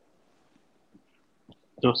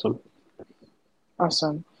 Awesome.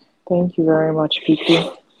 Awesome. Thank you very much,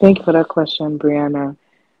 PK. Thank you for that question, Brianna.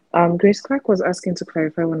 Grace Clark was asking to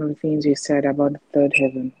clarify one of the things you said about the third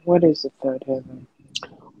heaven. What is the third heaven?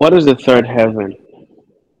 What is the third heaven?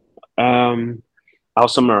 I'll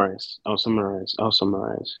summarize.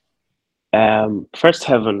 First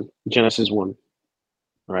heaven, Genesis 1,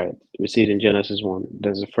 right? We see it in Genesis 1.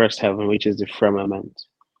 There's the first heaven, which is the firmament.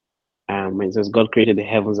 It says God created the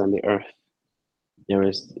heavens and the earth. There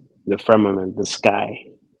is the firmament, the sky,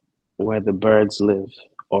 where the birds live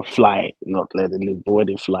or fly, not let them live, but where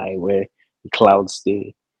they fly, where the clouds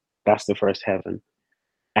stay. That's the first heaven.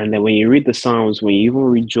 And then when you read the Psalms, when you even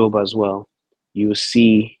read Job as well, you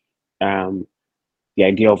see the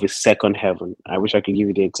idea of a second heaven. I wish I could give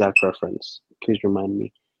you the exact reference. Please remind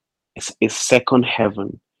me. It's a second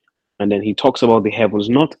heaven. And then he talks about the heavens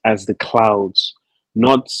not as the clouds,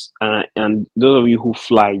 not and those of you who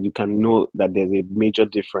fly, you can know that there's a major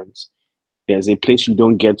difference. There's a place you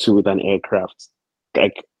don't get to with an aircraft,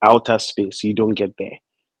 like outer space. You don't get there.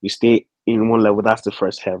 You stay in one level. That's the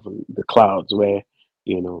first heaven, the clouds, where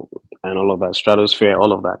and all of that, stratosphere,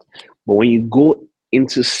 all of that. But when you go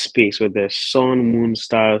into space, where there's sun, moon,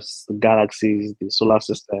 stars, galaxies, the solar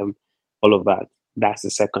system, all of that, that's the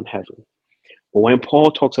second heaven. But when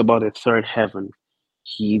Paul talks about a third heaven,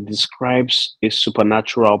 he describes a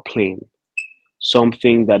supernatural plane,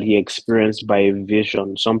 something that he experienced by a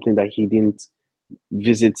vision, something that he didn't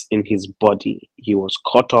visit in his body. He was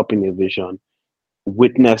caught up in a vision,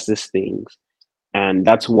 witnessed these things. And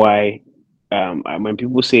that's why when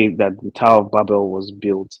people say that the Tower of Babel was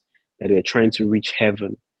built, that they're trying to reach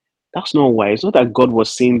heaven, that's not why. It's not that God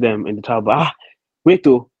was seeing them in the tower, but wait,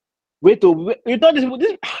 you thought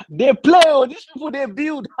this they play, these people they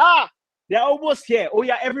build, they're almost here. Oh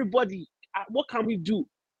yeah, everybody, what can we do?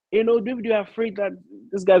 Maybe they're afraid that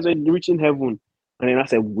these guys are reaching heaven, and then I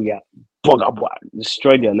said we are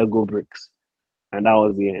destroy their Lego bricks, and that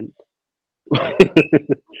was the end.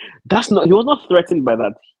 He was not threatened by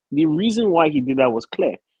that. The reason why he did that was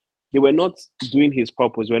clear. They were not doing his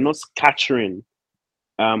purpose. They were not scattering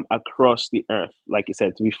across the earth, like he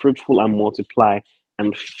said, to be fruitful and multiply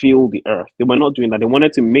and fill the earth. They were not doing that. They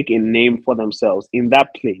wanted to make a name for themselves in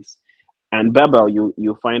that place. And Babel,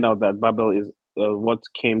 you find out that Babel is what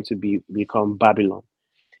came to become Babylon.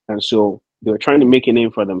 And so they were trying to make a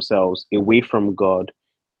name for themselves away from God,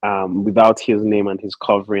 without his name and his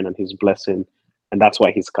covering and his blessing. And that's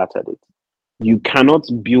why he scattered it. You cannot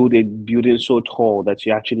build a building so tall that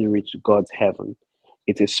you actually reach God's heaven.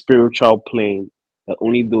 It's a spiritual plane that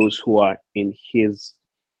only those who are in His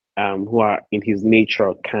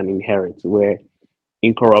nature can inherit, where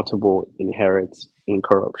incorruptible inherits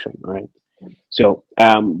incorruption, right? So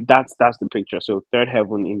that's the picture. So third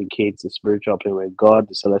heaven indicates the spiritual plane where God,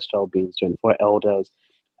 the celestial beings, 24 elders,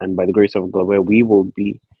 and by the grace of God, where we will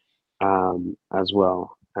be as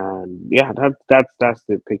well. And yeah, that's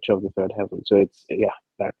the picture of the third heaven. So it's yeah,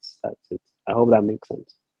 that's it. I hope that makes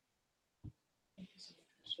sense. Thank you so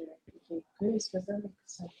much for sharing. Okay, Grace, does that make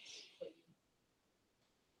sense for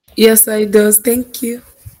Yes, it does. Thank you.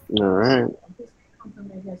 All you? right. So I'm just confirm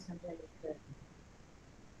maybe I can hear you clearly.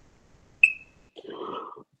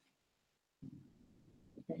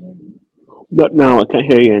 Can you hear me? But now I can't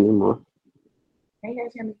hear you anymore. Can you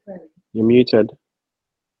guys hear me clearly? You're muted.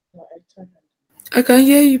 No, I turned it I can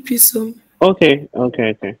hear you, Piso. Okay. loud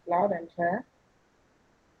and clear.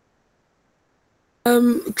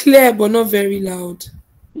 Clear but not very loud.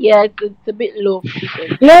 Yeah, it's a bit low,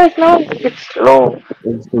 Peter. No, it's not. It's slow.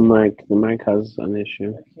 It's the mic. The mic has an issue.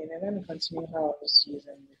 Okay, then let me continue how I was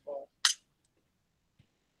using before.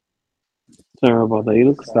 Sorry about that. You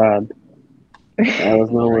look sad. I was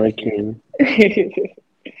not working.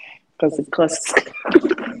 Because it costs.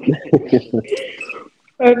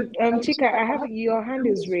 Chika, I have your hand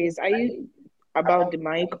is raised. Are you about the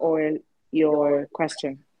mic or your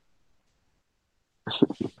question?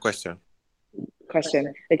 Question.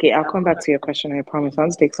 Question. Okay, I'll come back to your question. I promise.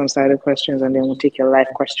 I'll take some side question and then we'll take your live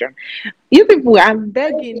question. You people, I'm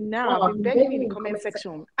begging now. I've been begging in the comment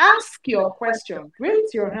section. Ask your question.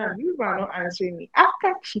 Raise your hand. You are not answering me.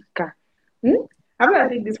 After Chika. I'm gonna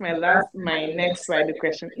take this my next slide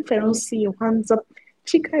question. If I don't see your hands up,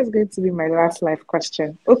 Chika is going to be my last live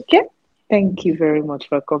question. Okay. Thank you very much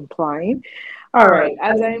for complying. All right.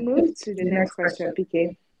 As I move to the next question,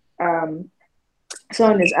 PK, um,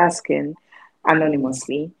 someone is asking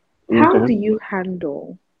anonymously, how Okay. do you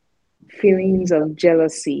handle feelings of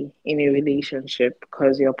jealousy in a relationship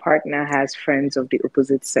because your partner has friends of the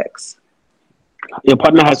opposite sex? Your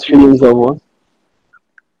partner has feelings of what?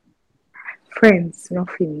 Friends, not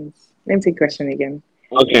feelings. Let me take the question again.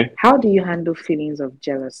 Okay. How do you handle feelings of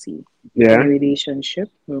jealousy in a Yeah. relationship,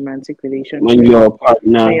 romantic When relationship, your when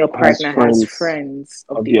partner your has partner has friends friends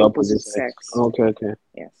of of the the opposite opposite sex. sex? Okay.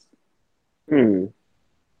 Yes. Hmm.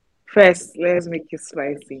 First, let's make it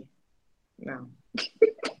spicy. Now,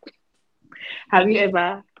 have you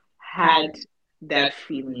ever had that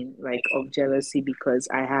feeling like of jealousy because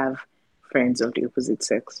I have friends of the opposite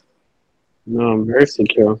sex? No, I'm very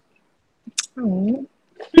secure. Oh,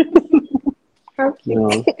 how cute. No,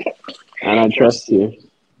 and I trust you.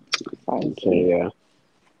 Thank Okay. you.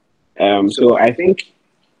 Yeah. So I think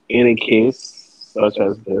in a case such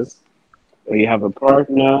as this, where you have a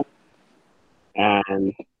partner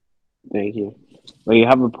and thank you, where you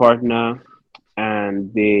have a partner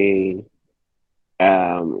and they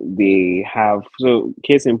have so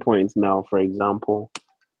case in point now, for example,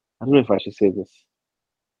 I don't know if I should say this.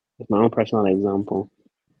 It's my own personal example.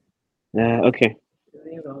 Okay. Is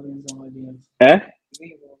it involving somebody else? Eh? Is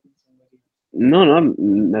it involving somebody else? No, not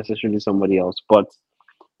necessarily somebody else, but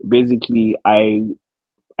basically,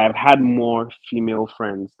 I've had more female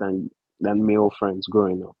friends than male friends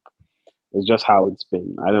growing up. It's just how it's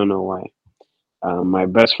been. I don't know why. My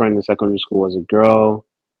best friend in secondary school was a girl.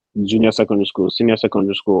 Junior secondary school, senior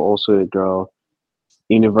secondary school, also a girl.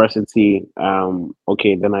 University,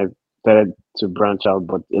 okay, then I started to branch out,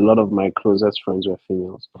 but a lot of my closest friends were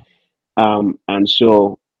females. And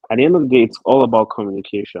so at the end of the day, it's all about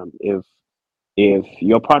communication. If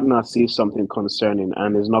your partner sees something concerning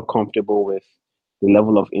and is not comfortable with the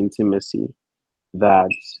level of intimacy that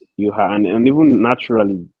you have, and even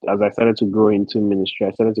naturally, as I started to grow into ministry,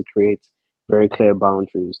 I started to create very clear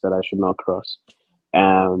boundaries that I should not cross.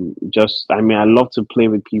 Just, I mean, I love to play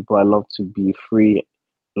with people, I love to be free,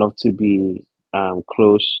 love to be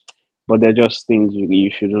close, but they're just things you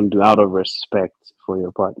shouldn't do out of respect for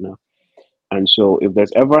your partner. And so, if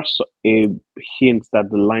there's ever a hint that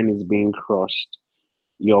the line is being crossed,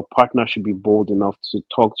 your partner should be bold enough to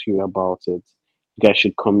talk to you about it. You guys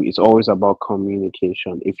should come. It's always about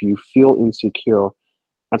communication. If you feel insecure,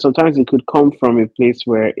 and sometimes it could come from a place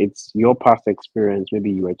where it's your past experience.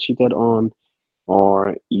 Maybe you were cheated on,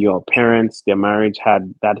 or your parents, their marriage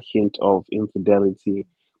had that hint of infidelity,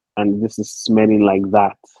 and this is smelling like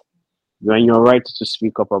that. Then you're right to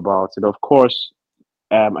speak up about it. Of course,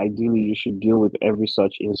 ideally you should deal with every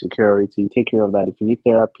such insecurity, take care of that. If you need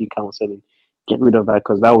therapy, counseling, get rid of that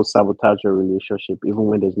because that will sabotage your relationship even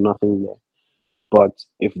when there's nothing there. But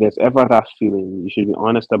if there's ever that feeling, you should be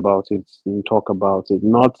honest about it and talk about it,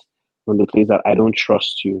 not from the place that I don't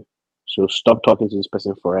trust you. So stop talking to this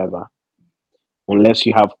person forever, unless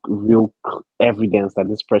you have real evidence that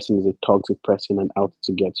this person is a toxic person and out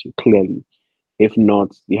to get you clearly. If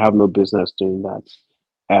not, you have no business doing that.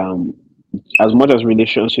 Um, as much as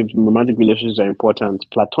relationships, romantic relationships are important,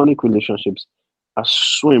 platonic relationships are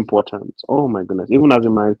so important. Oh my goodness. Even as a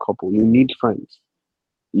married couple, you need friends.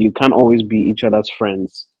 You can't always be each other's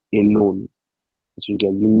friends alone. You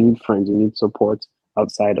need friends, you need support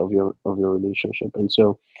outside of your relationship. And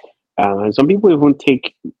so and some people even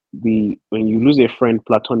take the when you lose a friend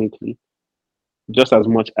platonically just as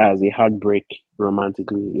much as a heartbreak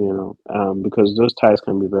romantically, because those ties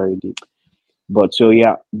can be very deep. But so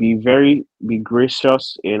yeah, be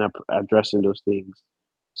gracious in addressing those things.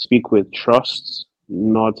 Speak with trust,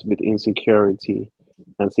 not with insecurity,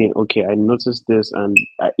 and saying, "Okay, I noticed this, and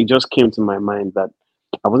it just came to my mind that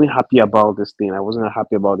I wasn't happy about this thing. I wasn't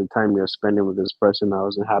happy about the time you're spending with this person. I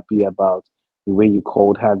wasn't happy about the way you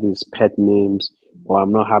called her these pet names, or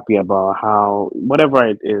I'm not happy about how whatever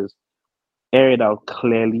it is. Air it out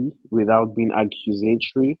clearly without being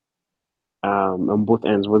accusatory on both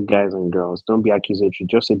ends, with guys and girls. Don't be accusatory.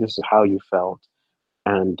 Just say this is how you felt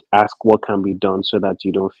and ask what can be done so that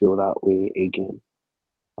you don't feel that way again.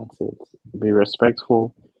 That's it. Be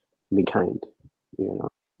respectful, be kind,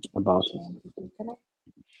 about it.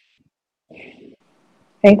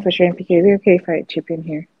 Thanks for sharing, PK. Is it okay if I chip in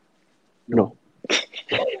here? No.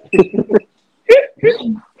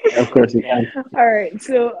 Of course you can. All right.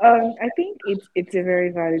 So I think it's a very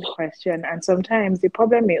valid question, and sometimes the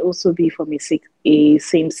problem may also be from a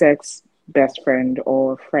same sex best friend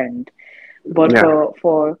or friend. But Yeah.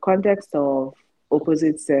 for context of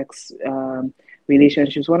opposite sex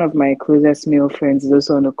relationships, one of my closest male friends is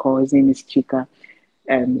also on the call. His name is Chika,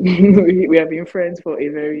 and we have been friends for a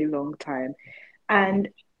very long time. And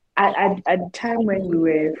at the time when we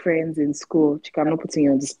were friends in school, Chika, I'm not putting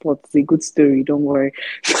you on the spot. It's a good story. Don't worry.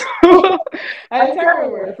 So, at the time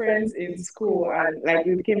when we were friends in school, and like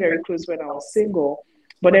we became very close when I was single.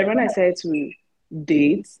 But then when I started to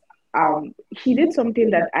date, he did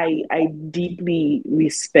something that I deeply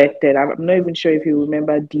respected. I'm not even sure if you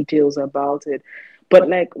remember details about it, but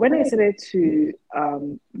like when I started to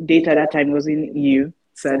date at that time, it wasn't you,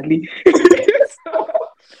 sadly. So,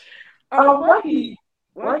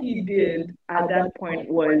 what he did at that point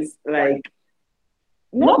was like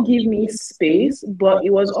not give me space, but it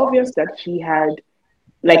was obvious that he had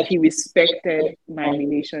like he respected my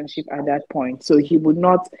relationship at that point. So he would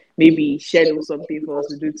not maybe schedule something for us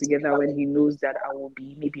to do together when he knows that I will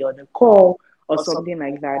be maybe on a call or something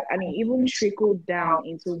like that. And it even trickled down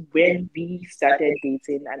into when we started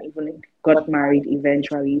dating and even got married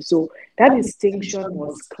eventually. So that distinction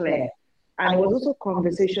was clear. And it was also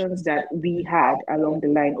conversations that we had along the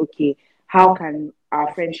line. Okay, how can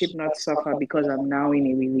our friendship not suffer because I'm now in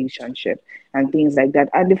a relationship and things like that.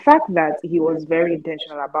 And the fact that he was very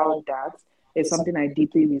intentional about that is something I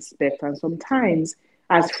deeply respect. And sometimes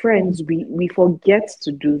as friends, we forget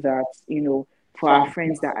to do that, for our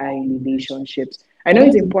friends that are in relationships. I know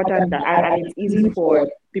it's important that, and it's easy for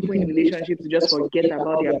people in relationships to just forget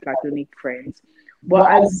about their platonic friends. But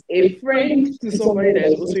as a friend to somebody that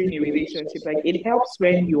is also in a relationship, like it helps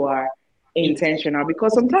when you are intentional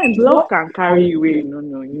because sometimes love can carry you away.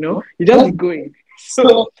 No, you just be going.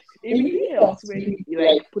 So it really helps when you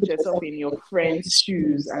like put yourself in your friend's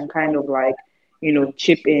shoes and kind of like,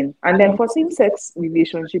 chip in. And then for same sex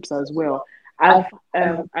relationships as well. I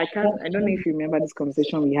don't know if you remember this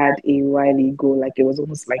conversation we had a while ago. Like it was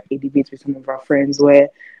almost like a debate with some of our friends where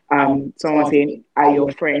someone was saying, are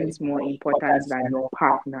your friends more important than your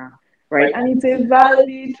partner? Right. And it's a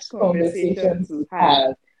valid conversation to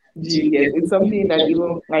have. Do you get? It's something that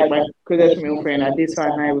even like my closest male friend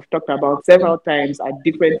Adesa and I we've talked about several times at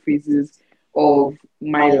different phases of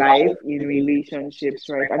my life in relationships,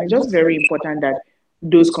 right? And it's just very important that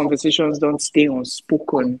those conversations don't stay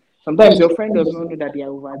unspoken. Sometimes your friend does not know that they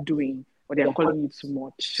are overdoing or they are calling you too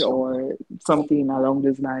much or something along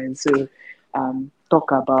those lines. So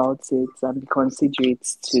talk about it and be considerate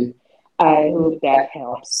too. I hope that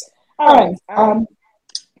helps. All right.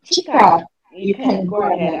 Chika, you can go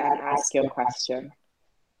ahead and ask your question.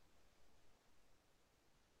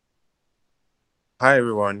 Hi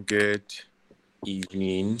everyone, good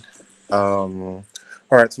evening. All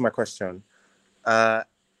right, so my question. Uh,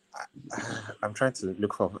 I'm trying to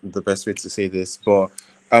look for the best way to say this, but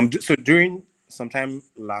so during sometime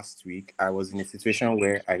last week, I was in a situation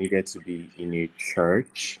where I needed to be in a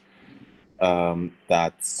church.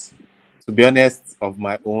 That, to be honest, of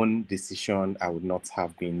my own decision, I would not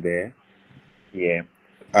have been there. Yeah.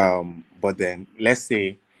 But then let's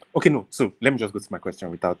say, okay, no. So let me just go to my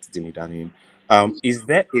question without dilly dallying. Is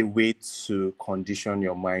there a way to condition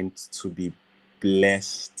your mind to be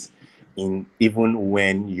blessed in even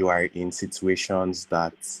when you are in situations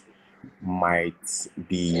that might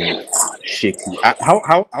be shaky? How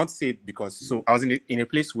I want to say it because so I was in a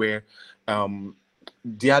place where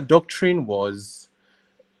their doctrine was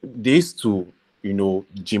they used to do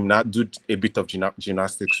a bit of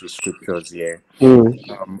gymnastics with scriptures, yeah.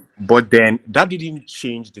 Mm. But then that didn't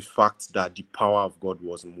change the fact that the power of God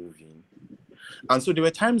was moving. And so there were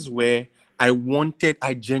times where I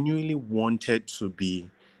genuinely wanted to be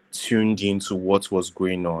tuned into what was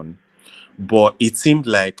going on. But it seemed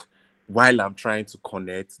like while I'm trying to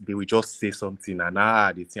connect, they would just say something and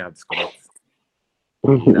they think I've disconnected.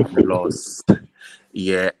 I'm lost.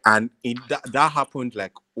 Yeah. And that happened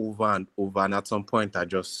like over and over. And at some point I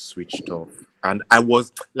just switched off. And I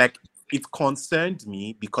was like, it concerned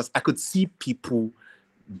me because I could see people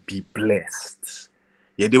be blessed.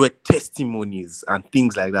 Yeah, there were testimonies and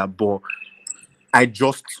things like that, but I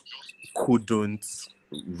just couldn't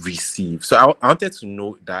receive. So I wanted to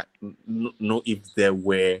know that, know if there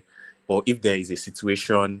were, or if there is a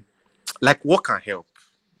situation, like what can help.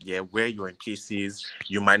 Yeah, where you're in places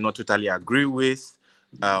you might not totally agree with,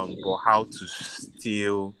 but how to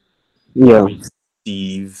still Yeah.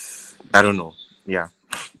 receive. I don't know. Yeah.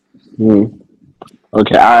 Mm.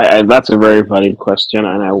 Okay, that's a very valid question,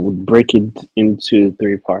 and I would break it into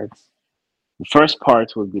three parts. The first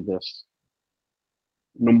part would be this.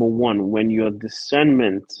 Number one, when your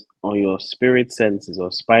discernment or your spirit senses or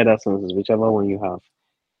spider senses, whichever one you have,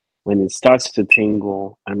 when it starts to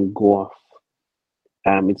tingle and go off,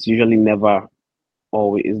 it's usually never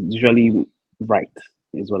always, it's usually right,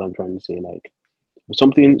 is what I'm trying to say. Like, if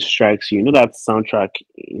something strikes you, you know that soundtrack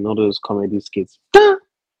in all those comedy skits,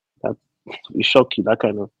 that will shock you, that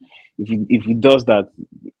kind of, if he does that,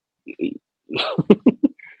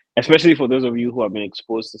 especially for those of you who have been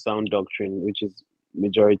exposed to sound doctrine, which is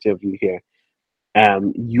majority of you here,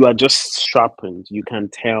 you are just sharpened. You can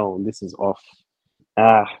tell this is off.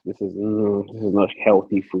 This is not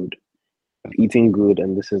healthy food. I'm eating good,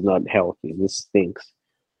 and this is not healthy. This stinks.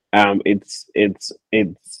 It's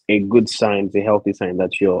a good sign. It's a healthy sign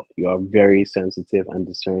that you're very sensitive and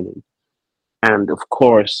discerning. And of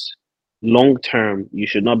course, long term, you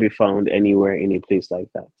should not be found anywhere in a place like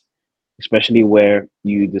that, especially where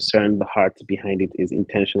you discern the heart behind it is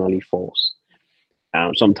intentionally false.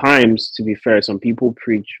 Sometimes, to be fair, some people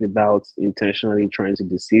preach without intentionally trying to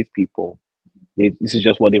deceive people. This is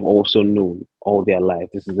just what they've also known all their life.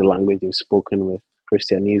 This is the language they've spoken with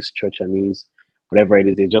Christianese, Churchanese, whatever it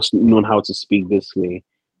is. They've just known how to speak this way,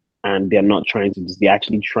 and they're not trying to. They're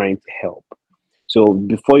actually trying to help. So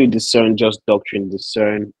before you discern just doctrine,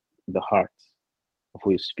 discern the heart of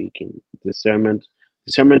who is speaking. Discernment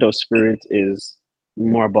of spirit is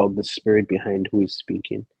more about the spirit behind who is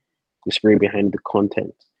speaking, the spirit behind the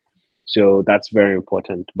content. So that's very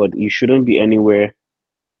important. But you shouldn't be anywhere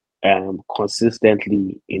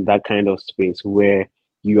consistently in that kind of space where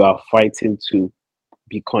you are fighting to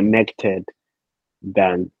be connected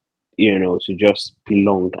than to just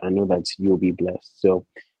belong and know that you'll be blessed. So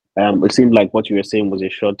it seemed like what you were saying was a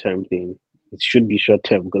short-term thing. It should be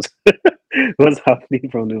short-term because what's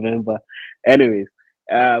happening from November. Anyways,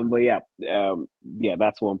 but yeah,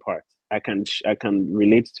 that's one part. I can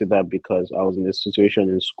relate to that because I was in a situation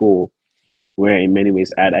in school where, in many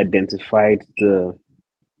ways, I'd identified the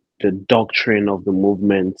doctrine of the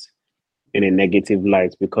movement in a negative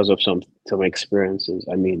light because of some experiences.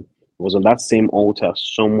 I mean, it was on that same altar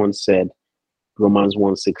someone said Romans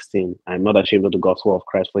 1:16, I'm not ashamed of the gospel of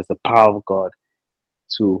Christ, for it's the power of God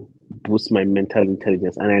to boost my mental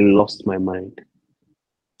intelligence. And I lost my mind.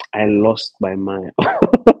 I lost my mind.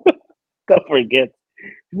 Can't forget.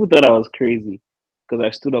 People thought I was crazy because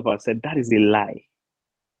I stood up and said, that is a lie.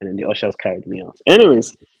 And then the ushers carried me out.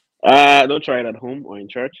 Anyways, don't try it at home or in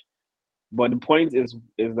church. But the point is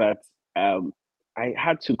that I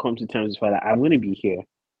had to come to terms with that I'm going to be here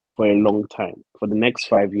for a long time, for the next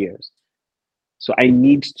 5 years. So I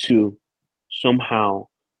need to somehow,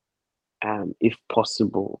 if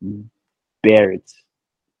possible, bear it.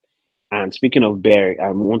 And speaking of bear, I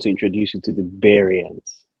want to introduce you to the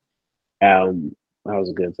Bereans. That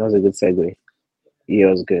was good. That was a good segue. Yeah,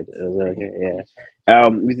 it was good. It was okay. Yeah.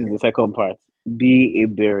 This is the second part. Be a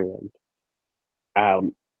Berean.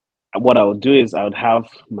 What I would do is I would have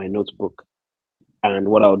my notebook, and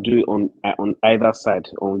what I'll do on either side,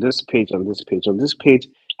 on this page, on this page,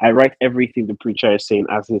 I write everything the preacher is saying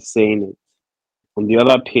as he's saying it. On the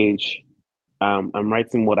other page, I'm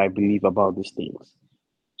writing what I believe about these things.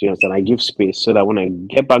 Do you understand? I give space so that when I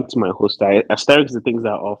get back to my hostel, I start the things that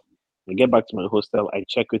are off. I get back to my hostel, I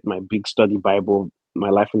check with my big study Bible, my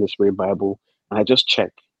Life in the Spirit Bible, and I just check.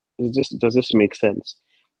 Does this make sense?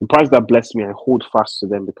 The parts that bless me, I hold fast to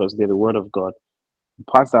them because they're the word of God. The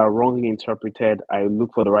parts that are wrongly interpreted, I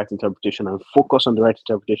look for the right interpretation and focus on the right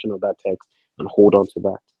interpretation of that text and hold on to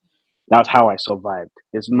that. That's how I survived.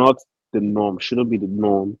 It's not the norm, shouldn't be the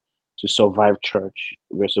norm to survive church.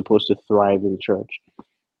 We're supposed to thrive in church.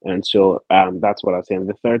 And so that's what I'll say. And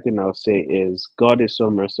the third thing I'll say is God is so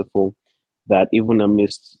merciful that even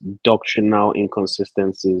amidst doctrinal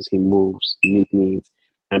inconsistencies, he moves, meet needs,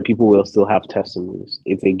 and people will still have testimonies.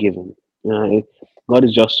 It's a given. God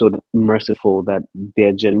is just so merciful that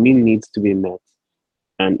their genuine needs to be met.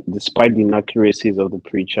 And despite the inaccuracies of the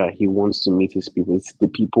preacher, he wants to meet his people. It's the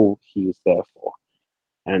people he is there for.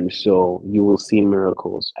 And so you will see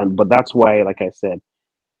miracles. But that's why, like I said,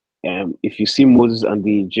 if you see Moses and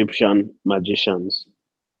the Egyptian magicians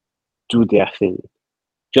do their thing,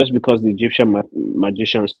 just because the Egyptian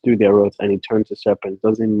magicians threw their rods and it turned to serpents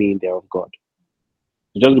doesn't mean they're of God.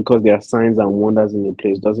 Just because there are signs and wonders in a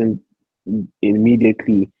place doesn't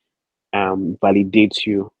immediately validate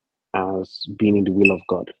you as being in the will of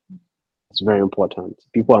God. It's very important.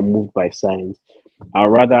 People are moved by signs.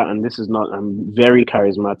 Rather, and this is not, I'm very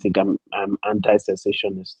charismatic, I'm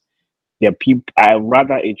anti-cessationist. There are people, I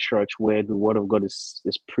rather a church where the word of God is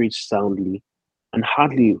preached soundly, and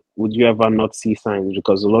hardly would you ever not see signs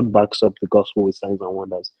because the Lord backs up the gospel with signs and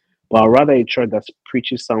wonders. But I'd rather a church that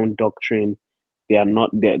preaches sound doctrine, they are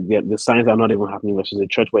not, the signs are not even happening, versus a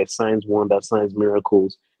church where signs, wonders, signs,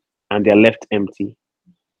 miracles, and they're left empty.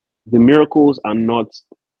 The miracles are not,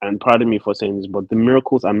 and pardon me for saying this, but the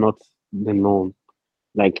miracles are not the norm.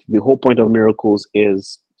 Like the whole point of miracles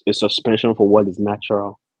is a suspension for what is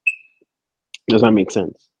natural. Does that make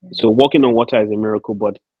sense? So walking on water is a miracle,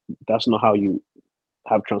 but that's not how you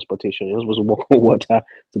have transportation. You're supposed to walk on water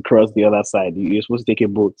to cross the other side. You're supposed to take a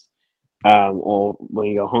boat. Or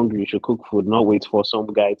when you're hungry, you should cook food, not wait for some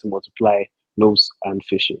guy to multiply loaves and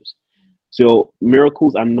fishes. So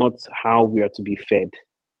miracles are not how we are to be fed.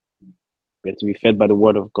 We are to be fed by the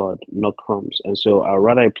word of God, not crumbs. And so I'd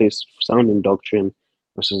rather a place sound in doctrine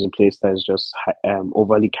versus a place that is just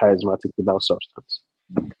overly charismatic without substance.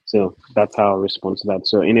 So that's how I respond to that.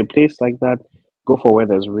 So in a place like that, go for where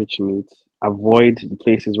there's rich meat. Avoid the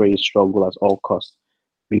places where you struggle at all costs.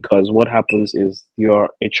 Because what happens is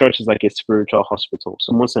a church is like a spiritual hospital.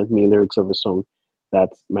 Someone sent me lyrics of a song that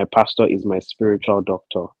my pastor is my spiritual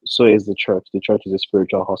doctor. So is the church. The church is a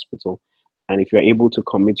spiritual hospital. And if you're able to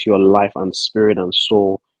commit your life and spirit and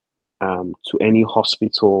soul to any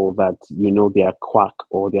hospital that you know they are quack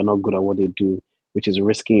or they're not good at what they do, which is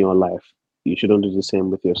risking your life, you shouldn't do the same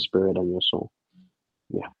with your spirit and your soul.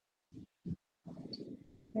 Yeah.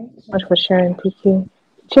 Thanks so much for sharing, PK.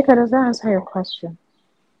 Chika, does that answer your question?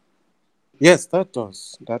 Yes, that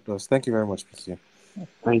does. That does. Thank you very much, PC.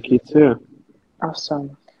 Thank you too.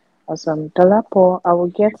 Awesome. Dolapo, I will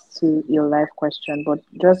get to your live question, but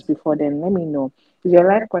just before then, let me know. Is your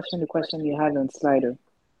live question the question you had on Slido?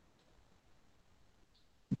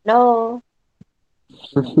 No.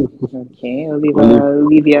 Okay,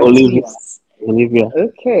 Olivia, please. Olivia.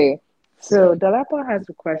 Okay, so Dolapo has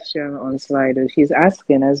a question on Slido. She's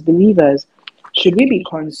asking, as believers, should we be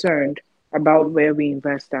concerned about where we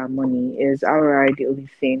invest our money? Is ROI the only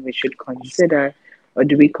thing we should consider, or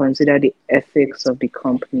do we consider the ethics of the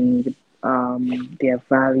company, their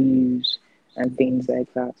values, and things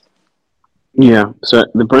like that? Yeah. So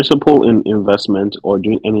the principle in investment or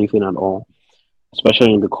doing anything at all,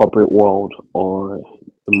 especially in the corporate world or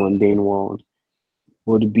the mundane world,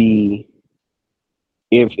 would be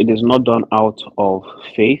if it is not done out of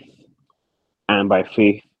faith, and by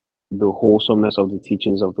faith, the wholesomeness of the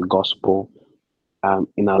teachings of the gospel,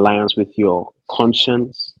 in alliance with your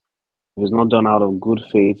conscience, if it's not done out of good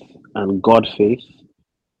faith and God faith,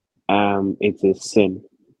 it's a sin.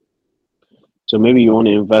 So maybe you want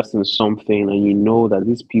to invest in something and you know that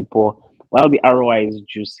these people, while the ROI is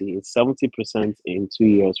juicy, it's 70% in 2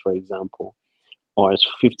 years, for example, or it's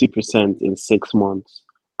 50% in 6 months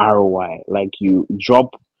ROI. Like you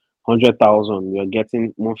drop 100,000, you're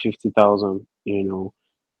getting 150,000,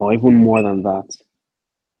 or even more than that.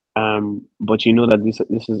 But you know that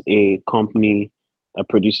this is a company that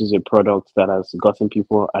produces a product that has gotten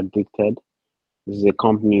people addicted. This is a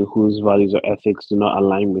company whose values or ethics do not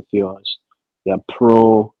align with yours. They are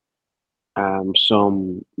pro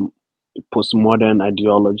some postmodern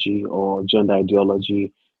ideology or gender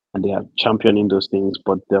ideology, and they are championing those things,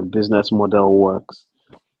 but their business model works.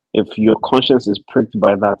 If your conscience is pricked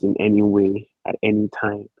by that in any way at any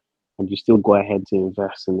time, and you still go ahead to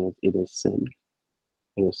invest in it, it is sin.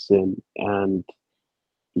 It is sin. And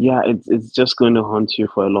yeah, it's just going to haunt you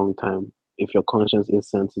for a long time if your conscience is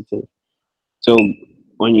sensitive. So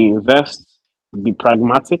when you invest, be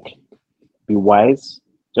pragmatic, be wise.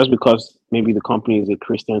 Just because maybe the company is a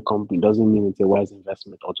Christian company doesn't mean it's a wise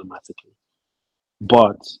investment automatically.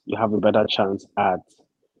 But you have a better chance at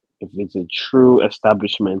if it's a true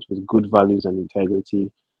establishment with good values and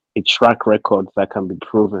integrity, a track record that can be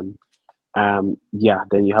proven. Yeah,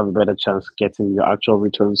 then you have a better chance getting your actual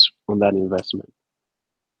returns on that investment.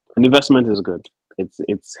 An investment is good.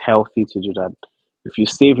 It's healthy to do that. If you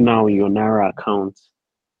save now in your Naira account,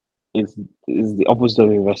 is is the opposite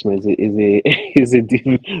of investment. Is a is a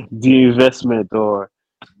de-investment or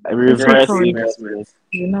a It's a reverse fund. investment.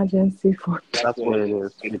 Emergency fund. That's what it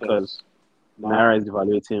is because Naira is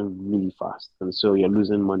devaluating really fast, and so you're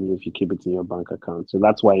losing money if you keep it in your bank account. So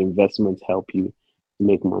that's why investments help you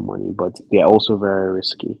make more money, but they're also very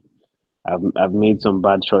risky. I've made some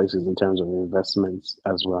bad choices in terms of investments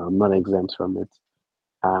as well. I'm not exempt from it,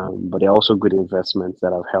 but they're also good investments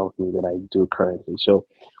that have helped me that I do currently. So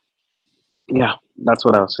yeah, that's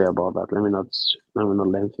what I'll say about that. Let me not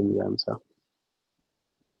lengthen the answer.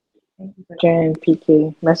 Jen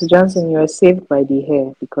PK. Master Johnson, you are saved by the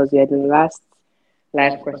hair because you're the last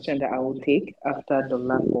live question that I will take after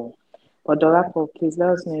Dolapo. But Dolapo, please let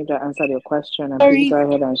us know if that answered your question and please Sorry, go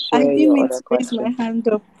ahead and I share didn't your mean other to raise my question. hand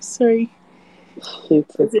up. Sorry, It's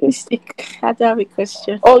it was a okay. mistake. I don't have a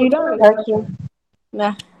question. Oh, you don't have a question?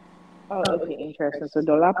 Nah. Oh, okay, interesting. So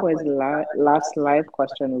Dolapo is the last live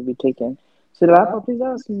question will be taken. So Dolapo, please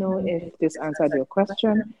let us know if this answered your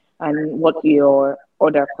question and what your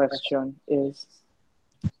other question is.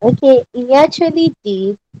 Okay, he actually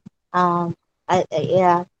did.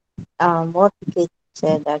 Yeah. What Kate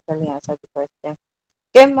said actually answered the question.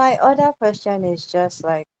 Then my other question is just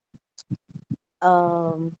like,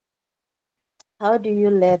 um, how do you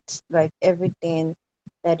let like everything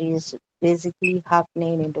that is basically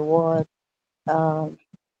happening in the world, um,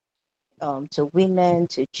 to women,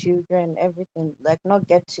 to children, everything, like not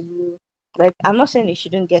get to you? Like, I'm not saying it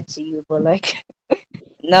shouldn't get to you, but like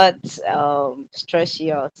not stress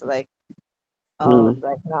you out. Mm,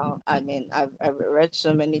 Right now, I mean, I've read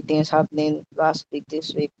so many things happening last week,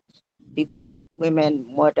 this week,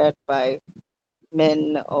 women murdered by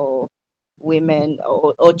men or women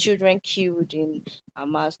or children killed in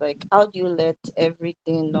Hamas. Like, how do you let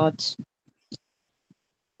everything not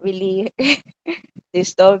really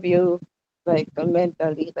disturb you, like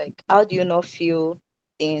mentally? Like, how do you not feel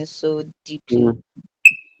things so deeply, mm,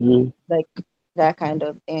 mm, like that kind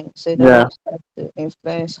of thing, so that yeah. not start to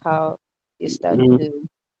influence how you start Mm, to,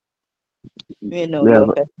 yeah.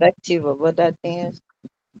 your perspective of other things?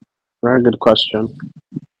 Very good question.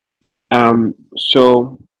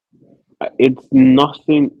 So it's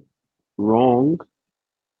nothing wrong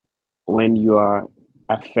when you are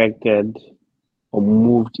affected or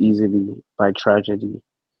moved easily by tragedy.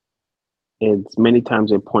 It's many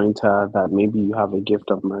times a pointer that maybe you have a gift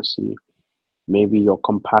of mercy. Maybe your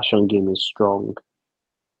compassion game is strong.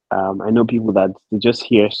 I know people that they just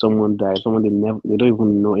hear someone die, someone they don't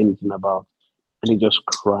even know anything about, and they just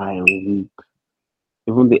cry and weep.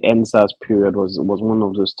 Even the NSAS period was one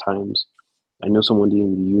of those times. I know somebody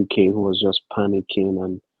in the UK who was just panicking,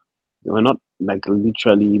 and they were not like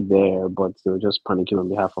literally there, but they were just panicking on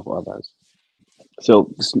behalf of others.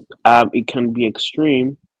 So it can be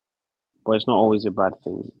extreme, but it's not always a bad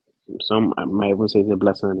thing. Some might even say it's a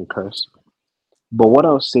blessing and a curse. But what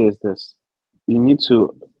I'll say is this: you need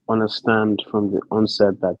to understand from the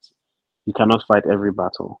onset that you cannot fight every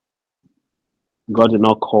battle. God did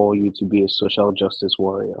not call you to be a social justice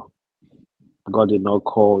warrior. God did not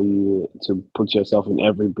call you to put yourself in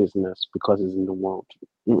every business because it's in the world.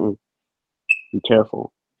 Mm-mm. Be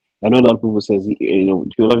careful. I know a lot of people say, a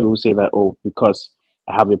lot of people say that, oh, because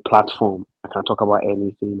I have a platform, I can talk about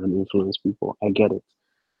anything and influence people. I get it.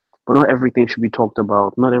 But not everything should be talked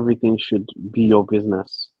about. Not everything should be your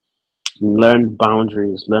business. Learn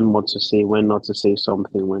boundaries. Learn what to say, when not to say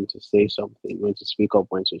something, when to say something, when to speak up,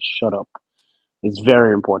 when to shut up. It's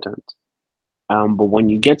very important. But when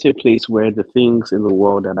you get to a place where the things in the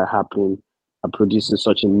world that are happening are producing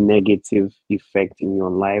such a negative effect in your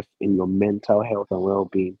life, in your mental health and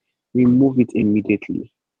well-being, remove it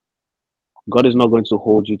immediately. God is not going to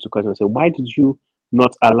hold you to question and say, "Why did you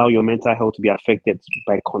not allow your mental health to be affected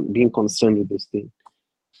by being concerned with this thing?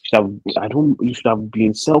 You should have, I don't. You should have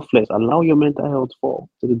been selfless. Allow your mental health fall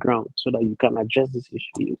to the ground so that you can address this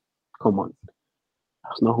issue." Come on,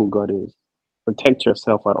 that's not who God is. Protect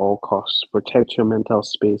yourself at all costs. Protect your mental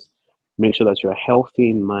space. Make sure that you're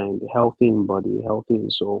healthy in mind, healthy in body, healthy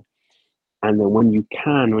in soul. And then when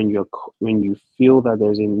you feel that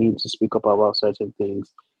there's a need to speak up about certain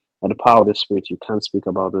things, by the power of the Spirit, you can speak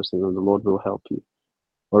about those things, and the Lord will help you.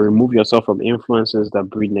 Or remove yourself from influences that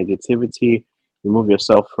breed negativity. Remove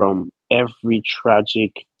yourself from every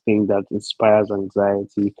tragic thing that inspires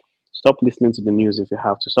anxiety. Stop listening to the news if you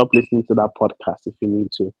have to. Stop listening to that podcast if you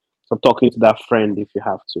need to. Stop talking to that friend if you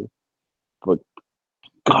have to. But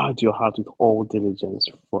guard your heart with all diligence,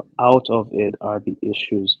 for out of it are the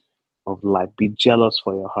issues of life. Be jealous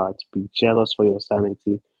for your heart. Be jealous for your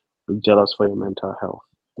sanity. Be jealous for your mental health.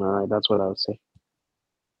 All right, that's what I would say.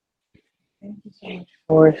 Thank you so much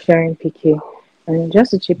for sharing, PK. And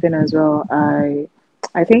just to chip in as well,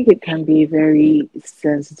 I think it can be a very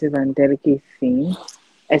sensitive and delicate thing,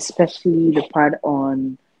 especially the part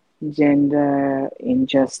on gender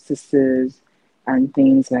injustices and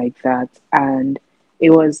things like that. And it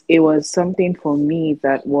was something for me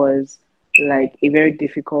that was like a very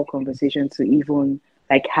difficult conversation to even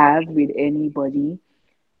like have with anybody.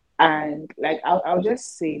 And like I'll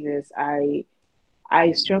just say this,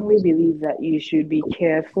 I strongly believe that you should be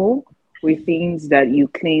careful with things that you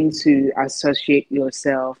claim to associate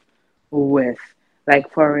yourself with.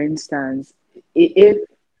 Like, for instance, if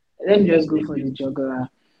let me just go for the jugular.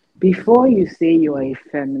 Before you say you are a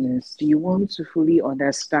feminist, you want to fully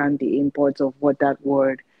understand the import of what that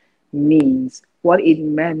word means, what it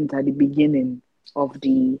meant at the beginning of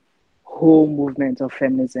the whole movement of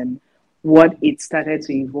feminism, what it started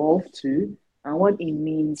to evolve to, and what it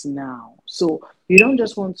means now. So you don't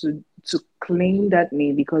just want to claim that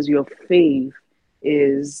name because your faith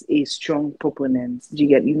is a strong proponent. Do you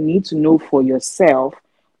get? You need to know for yourself,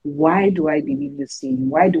 why do I believe this thing?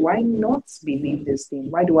 Why do I not believe this thing?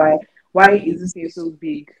 Why is this thing so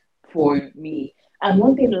big for me? And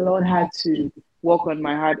one thing the Lord had to work on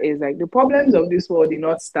my heart is like the problems of this world did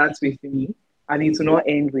not start with me and it will not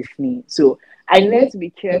end with me. So I learned to be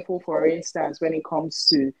careful, for instance, when it comes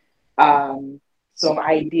to some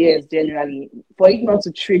ideas generally, for it not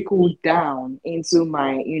to trickle down into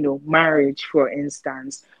my, marriage, for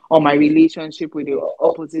instance, or my relationship with the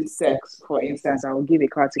opposite sex, for instance. I will give a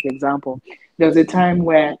classic example. There was a time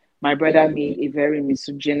where my brother made a very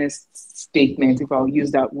misogynist statement, if I'll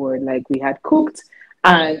use that word, like we had cooked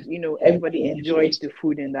and everybody enjoyed the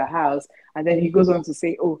food in the house, and then he goes on to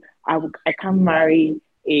say, oh, I can't marry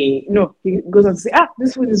a no, he goes on to say,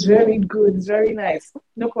 this food is very good, it's very nice,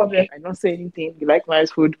 no problem, I don't say anything, you like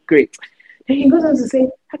nice food, great. Then he goes on to say,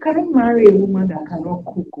 I cannot marry a woman that cannot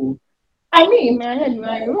cook. Oh. I mean, in my head,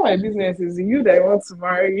 like, my business is you that want to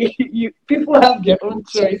marry. You people have their own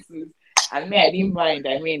choices. And me, I didn't mind.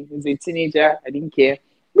 I mean, he's a teenager, I didn't care.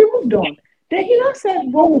 We moved on. Then he now said,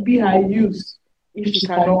 what would be her use if she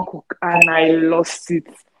cannot cook? And I lost it.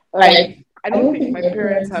 Like, I don't think my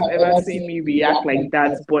parents have ever seen me react like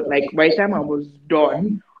that. But like by the time I was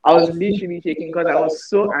done, I was literally shaking because I was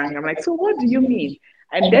so angry. I'm like, so what do you mean?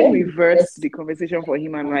 And then reversed the conversation for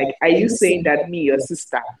him. I'm like, are you saying that me, your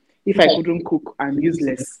sister, if I couldn't cook, I'm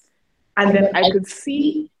useless? And then I could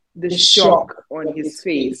see the shock on his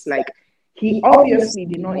face. Like, he obviously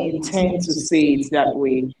did not intend to say it that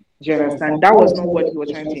way. Do you understand? That was not what he was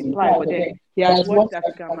trying to imply. But then he has watched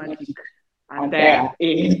African Magic and there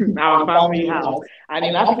in our family house. And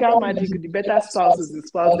in African Magic, the better spouse is the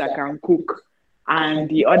spouse that can cook. And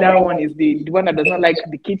the other one is the one that does not like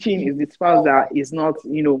the kitchen, is the spouse that is not,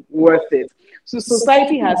 worth it. So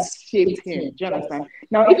society has shaped him. Do you understand?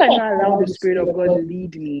 Now, if I now allow the Spirit of God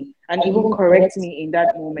lead me and even correct me in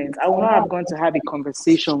that moment, I would not have gone to have a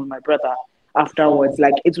conversation with my brother afterwards.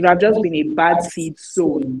 Like, it would have just been a bad seed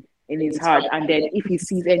sown in his heart. And then if he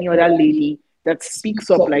sees any other lady that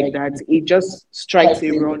speaks up like that, it just strikes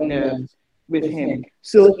a raw nerve with him.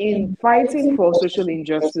 So in fighting for social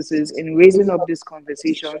injustices, in raising up these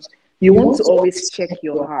conversations, you want to always check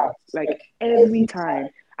your heart, like every time.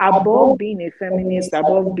 Above being a feminist,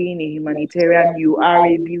 above being a humanitarian, you are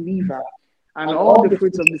a believer. And all the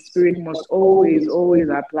fruits of the Spirit must always, always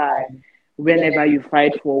apply whenever you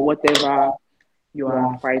fight for whatever you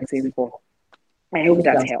are fighting for. I hope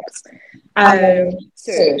that helps.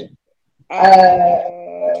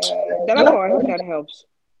 Dalako, I hope that helps.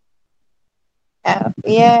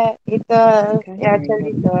 Yeah, it does. Okay, It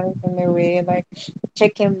actually does in a way, like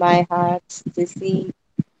checking my heart to see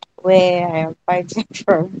where I am fighting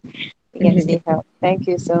from. Yes, it helps. Thank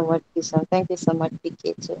you so much, Kishan. Thank you so much,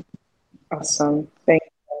 PK, too. Awesome. Thank you.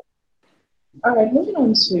 All right, moving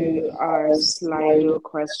on to our Slido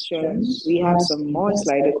questions. We have some more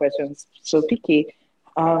Slido questions. So, PK,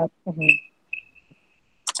 I'm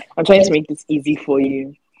trying to make this easy for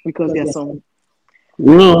you because there's some.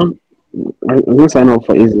 No, I'm gonna sign up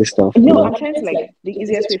for easy stuff. No, I'm trying to like the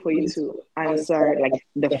easiest way for you to answer like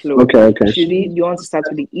the flow. Okay, okay. Do you want to start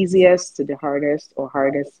with the easiest to the hardest or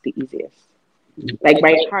hardest to the easiest? Like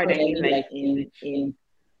by hard, I mean like in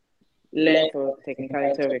length or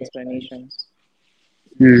technicality of explanation.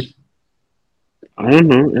 Hmm. I don't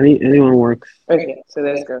know. Anyone works. Okay, so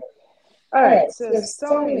let's go. All right. So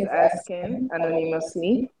someone is asking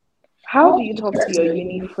anonymously, how do you talk to your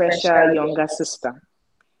uni fresher younger sister?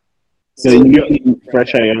 So So you your need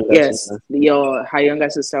fresher younger yes, sister. your her younger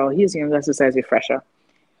sister or his younger sister is a fresher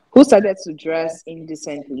who started to dress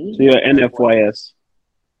indecently. So you're NFYS.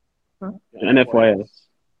 Huh? NFYS.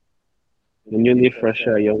 The newly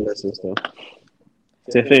fresher younger sister.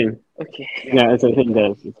 It's a thing. Okay. Yeah, it's a thing,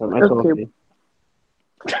 guys. It's an actual Okay. thing.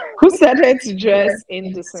 Who started to dress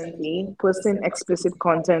indecently, posting explicit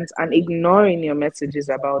content, and ignoring your messages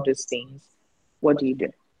about those things? What do you do?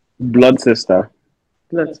 Blood sister.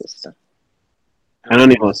 Blood sister.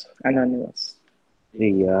 Anonymous. Anonymous.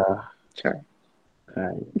 Yeah. Sure.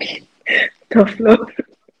 Okay. Tough love.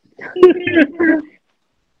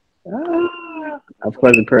 Of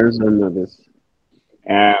course, the parents don't know this.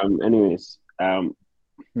 Anyways,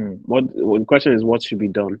 what the question is, what should be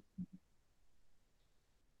done?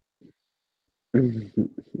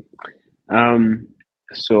 um,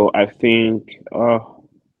 so I think,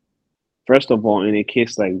 first of all, in a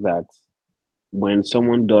case like that, when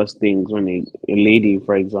someone does things, when a lady,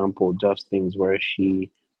 for example, does things where she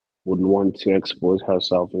would want to expose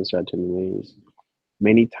herself in certain ways,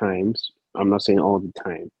 many times, I'm not saying all the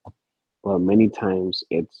time, but many times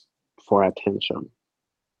it's for attention.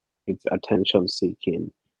 It's attention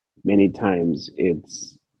seeking. Many times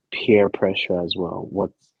it's peer pressure as well.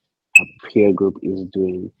 What a peer group is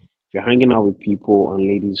doing. If you're hanging out with people and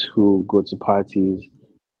ladies who go to parties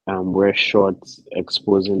and wear shorts,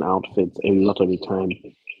 exposing outfits a lot of the time,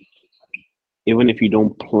 even if you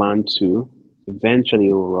don't plan to, eventually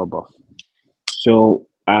it will rub off. So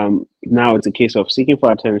now it's a case of seeking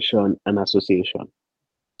for attention and association.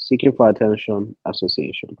 Seeking for attention,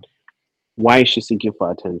 association. Why is she seeking for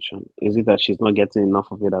attention? Is it that she's not getting enough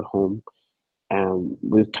of it at home?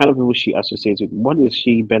 With kind of people she associates with, what is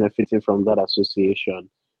she benefiting from that association?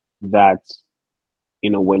 That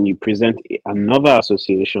when you present another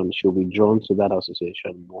association, she'll be drawn to that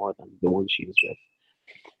association more than the one she's with.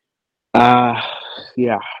 Uh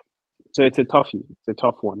yeah. So it's a toughie. It's a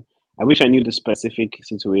tough one. I wish I knew the specific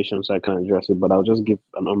situation so I can address it, but I'll just give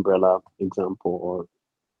an umbrella example or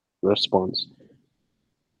response.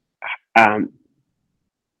 Um,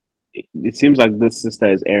 it seems like this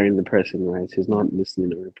sister is airing the person, right? She's not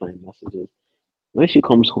listening or replying messages. When she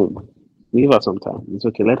comes home, leave her some time. It's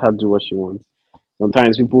okay. Let her do what she wants.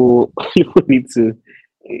 Sometimes people people need to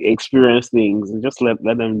experience things and just let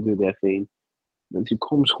them do their thing. When she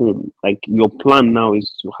comes home, like your plan now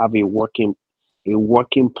is to have a working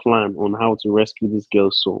plan on how to rescue this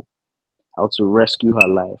girl's soul, how to rescue her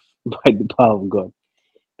life by the power of God.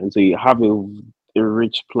 And so you have a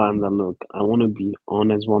rich plan that look, I want to be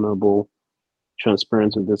honest, vulnerable,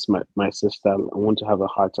 transparent with my sister. I want to have a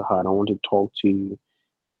heart to heart. I want to talk to you.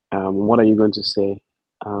 What are you going to say?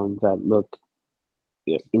 That look,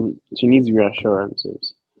 yeah, she needs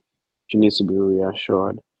reassurances. She needs to be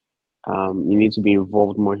reassured. You need to be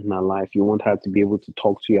involved more in her life. You want her to be able to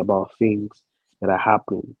talk to you about things that are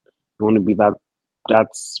happening. You want to be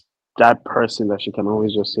that's that person that she can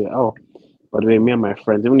always just say, "Oh, by the way, me and my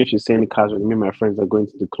friends." Even if she's saying it casually, me and my friends are going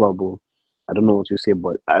to the club. Or I don't know what you say,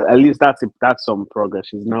 but at least that's some progress.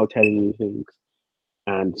 She's now telling you things,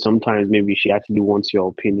 and sometimes maybe she actually wants your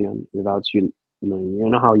opinion without you. You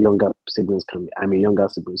know how younger siblings can be. I'm a younger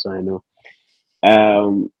sibling, so I know.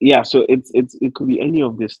 Yeah, so it could be any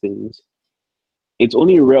of these things. It's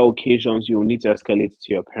only in rare occasions you will need to escalate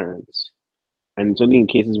to your parents, and it's only in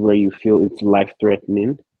cases where you feel it's life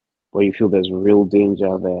threatening, where you feel there's real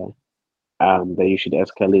danger there, that you should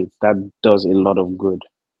escalate. That does a lot of good,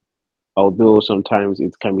 although sometimes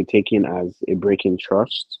it can be taken as a break in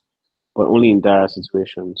trust, but only in dire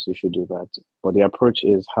situations you should do that. But the approach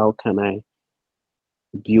is, how can I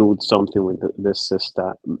build something with this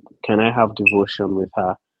sister? Can I have devotion with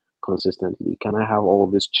her consistently? Can I have all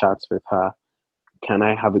these chats with her? Can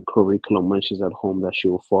I have a curriculum when she's at home that she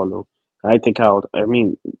will follow? Can I take out? I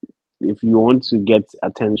mean, if you want to get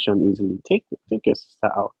attention easily, take your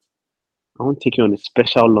sister out. I want to take you on a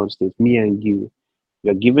special lunch date, me and you.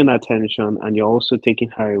 You're giving attention and you're also taking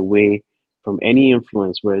her away from any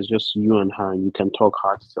influence where it's just you and her and you can talk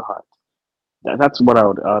heart to heart. That's what I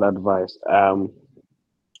would advise.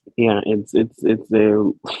 Yeah, it's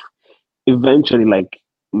eventually like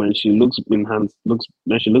when she looks in hand looks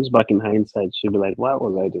when she looks back in hindsight, she'll be like, why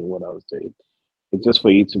was I doing what I was doing? It's just for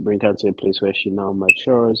you to bring her to a place where she now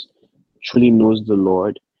matures, truly knows the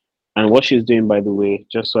Lord. And what she's doing, by the way,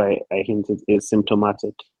 just so I hinted, is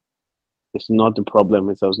symptomatic. It's not the problem,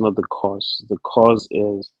 it's not the cause. The cause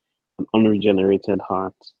is an unregenerated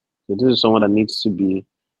heart. So this is someone that needs to be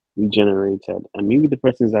regenerated. And maybe the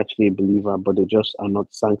person is actually a believer, but they just are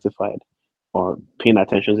not sanctified or paying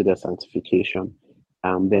attention to their sanctification.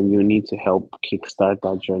 Then you need to help kickstart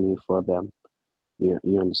that journey for them. You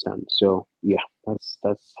understand? So yeah, that's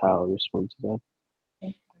how I respond to that.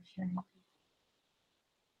 Thank you for sharing.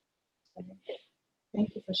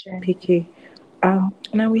 Thank you for sharing. PK.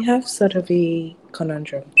 Now we have sort of a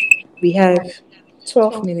conundrum. We have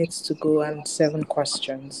 12 minutes to go and 7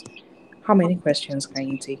 questions. How many questions can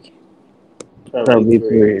you take? Probably Probably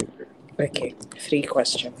three. three. Okay, 3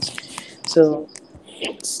 questions. So,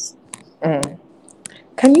 mm,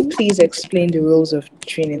 can you please explain the roles of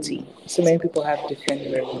Trinity? So many people have different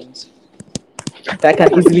versions. That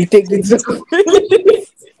can easily take the 12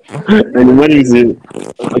 minutes. And what is it?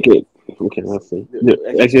 Okay, okay, let's see.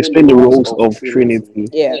 Like explain the roles of Trinity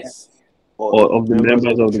Yes, or of the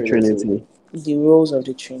members of the Trinity. the roles of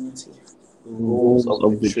the Trinity. Roles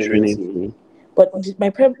of the Trinity. But my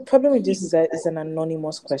problem with this is that it's an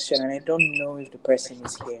anonymous question, and I don't know if the person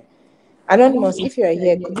is here. Anonymous, if you are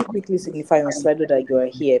here, could you quickly signify on Slido that you are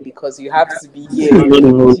here because you have to be This here is in not the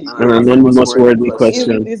even room. an anonymous worthy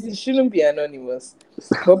question. It shouldn't be anonymous.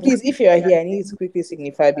 But please, if you are here, I need you to quickly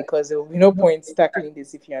signify because there will be no point tackling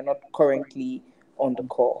this if you are not currently on the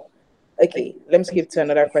call. Okay, let me skip to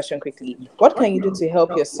another question quickly. What can you do to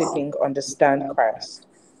help your sibling understand Christ?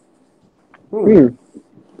 Hmm.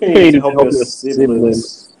 What can you do to help your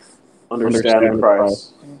siblings understand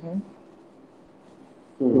Christ? Mm-hmm.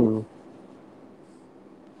 Hmm.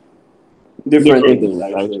 Different Different things, things,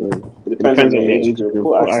 actually. actually. It It depends on depends the on their age age group. group. Who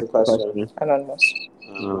Who asked the asked the question? question? Anonymous.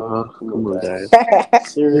 Come Come on, on, guys.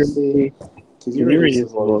 guys. Seriously? Seriously, Can you can you reduce the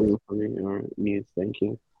reduce the volume? volume for me or mute? Thank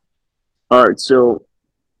you. All right. So,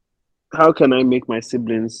 how can I make my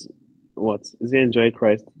siblings what? Is it enjoy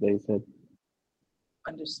Christ? They said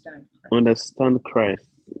Understand. understand Christ.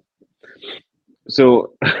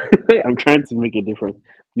 So, I'm trying to make a difference.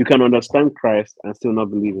 You can understand Christ and still not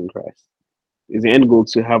believe in Christ. Is the end goal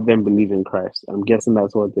to have them believe in Christ? I'm guessing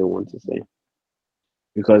that's what they want to say.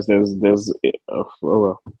 Because oh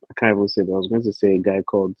well, I can't even say that. I was going to say a guy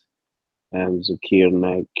called Zakir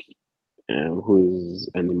Naik, who is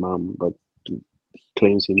an imam, but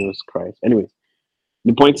claims he knows Christ. Anyway,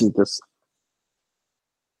 the point is this: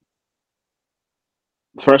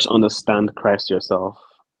 first, understand Christ yourself,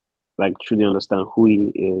 like truly understand who He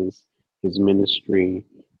is, His ministry,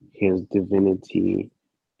 His divinity,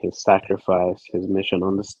 His sacrifice, His mission.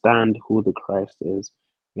 Understand who the Christ is.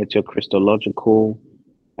 Let your Christological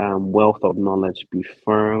wealth of knowledge be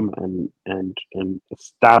firm and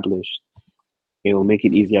established. It will make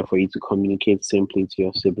it easier for you to communicate simply to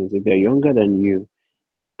your siblings. If they're younger than you,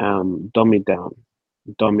 dumb it down.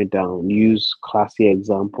 Dumb it down. Use classy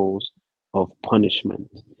examples of punishment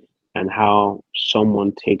and how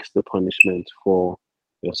someone takes the punishment for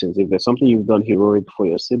your sins. If there's something you've done heroic for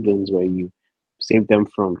your siblings where you save them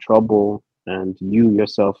from trouble and you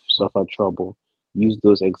yourself suffer trouble, use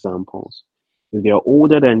those examples. If they're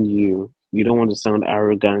older than you don't want to sound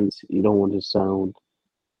arrogant, you don't want to sound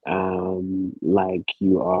like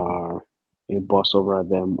you are a boss over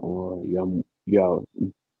them or you're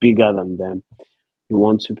bigger than them. You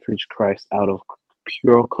want to preach Christ out of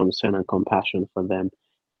pure concern and compassion for them.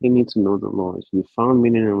 They need to know the Lord. You found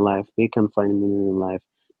meaning in life, they can find meaning in life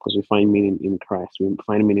because we find meaning in Christ. We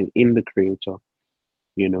find meaning in the Creator,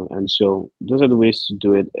 And so those are the ways to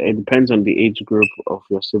do it. It depends on the age group of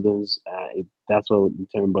your siblings. That's what would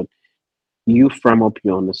determine. But you firm up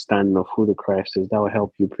your understanding of who the Christ is. That will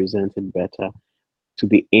help you present it better to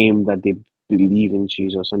the aim that they believe in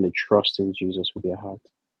Jesus and they trust in Jesus with their heart.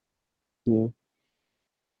 Yeah.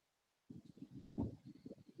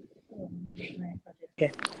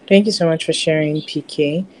 Okay. Thank you so much for sharing,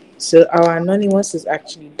 PK. So our anonymous is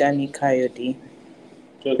actually Danny Coyote.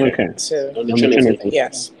 Okay. Okay. So On the On the Trinity. Trinity.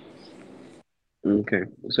 yes. Okay.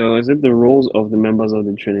 So is it the roles of the members of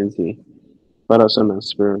the Trinity, Father, Son, and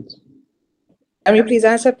Spirit? I mean, please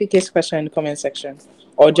answer PK's question in the comment section,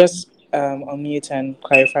 or just unmute and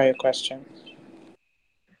clarify your question.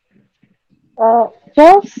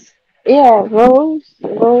 Just yeah, roles,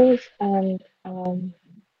 and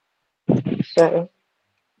sorry,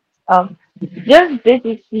 just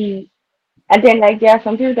basically, and then like there are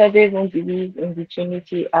some people that don't even believe in the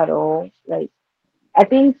Trinity at all. Like I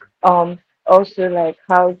think also like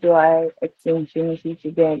how do I explain Trinity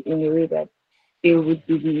to them in a way that they would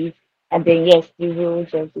believe? And then yes, the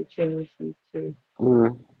rules of the Trinity too.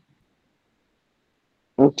 Mm,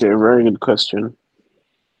 okay, very good question.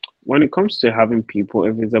 When it comes to having people,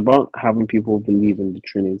 if it's about having people believe in the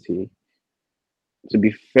Trinity, to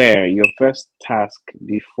be fair, your first task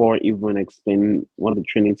before even explaining what the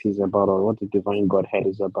Trinity is about or what the divine Godhead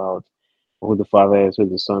is about, who the Father is, who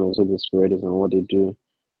the Son is, who the Spirit is, and what they do,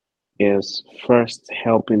 is first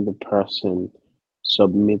helping the person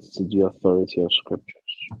submit to the authority of Scriptures.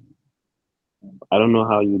 I don't know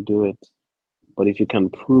how you do it, but if you can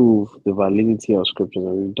prove the validity of Scriptures,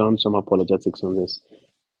 and we've done some apologetics on this,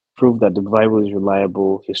 prove that the Bible is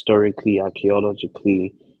reliable historically,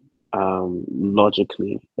 archaeologically,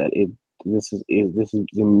 logically, that this is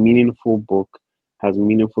a meaningful book, has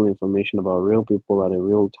meaningful information about real people at a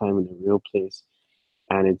real time in a real place,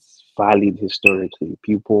 and it's valid historically.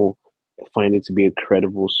 People find it to be a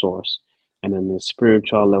credible source, and on a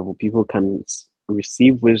spiritual level, people can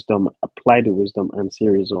receive wisdom, apply the wisdom, and see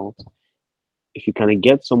results. If you can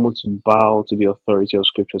get someone to bow to the authority of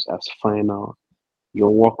scriptures as final,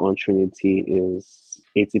 your work on Trinity is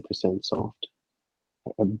 80% solved.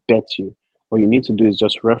 I bet you. What you need to do is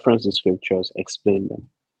just reference the scriptures, explain them.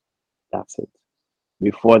 That's it.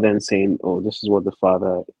 Before then saying, oh, this is what the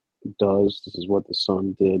Father does, this is what the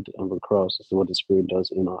Son did on the cross, this is what the Spirit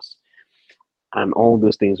does in us. And all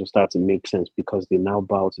those things will start to make sense because they now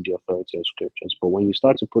bow to the authority of scriptures. But when you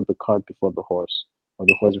start to put the cart before the horse, or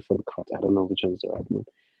the horse before the cart, I don't know which one is the right one.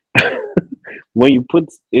 When you put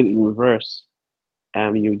it in reverse,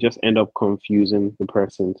 you just end up confusing the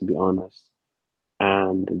person, to be honest.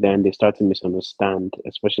 And then they start to misunderstand,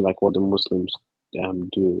 especially like what the Muslims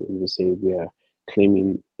do. They say we are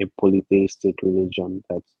claiming a polytheistic religion,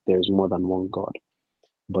 that there's more than one God,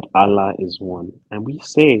 but Allah is one. And we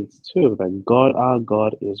say it too, that God, our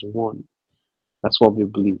God, is one. That's what we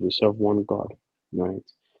believe. We serve one God, right?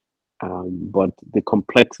 But the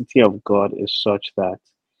complexity of God is such that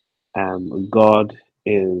God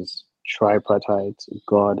is tripartite,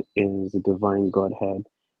 God is the divine Godhead,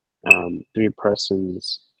 three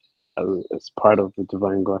persons as part of the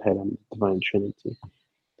divine Godhead and divine Trinity.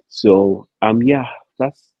 So, yeah,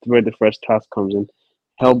 that's where the first task comes in.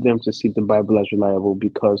 Help them to see the Bible as reliable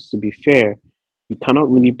because, to be fair, you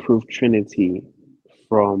cannot really prove Trinity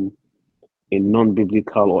from a non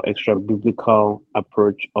biblical or extra biblical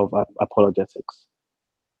approach of apologetics.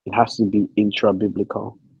 It has to be intra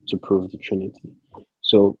biblical to prove the Trinity.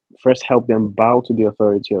 So, first, help them bow to the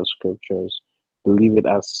authority of scriptures, believe it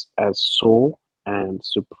as sole and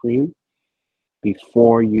supreme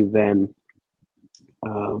before you then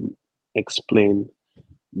explain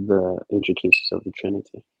the intricacies of the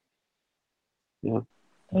Trinity. Yeah.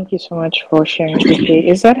 Thank you so much for sharing, PK.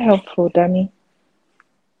 Is that helpful, Danny?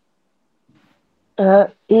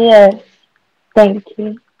 Yes, thank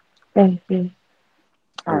you. Thank you.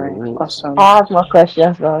 All right, Alright. awesome. I have more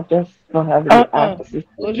questions, but I just don't have the answers to give.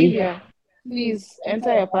 Olivia, please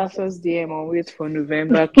enter your pastor's DM and wait for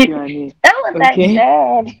November Q&A. That was like Okay?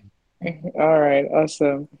 that. All right,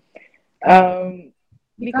 awesome. Um,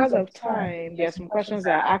 because of time, there are some questions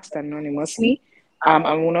that are asked anonymously.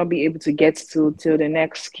 I will not be able to get to till the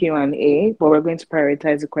next Q&A, but we're going to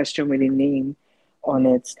prioritize the question with a name on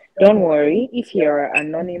it. Don't worry, if you're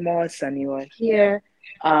anonymous and you are here,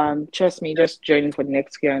 trust me, just join for the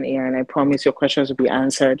next Q&A, and I promise your questions will be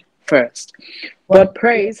answered first. But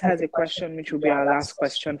Praise has a question, which will be our last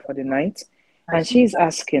question for the night, and she's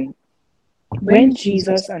asking, when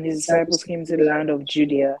Jesus and his disciples came to the land of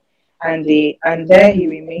Judea, and there he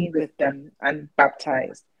remained with them and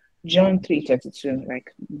baptized. John 3:32,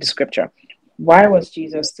 like the scripture. Why was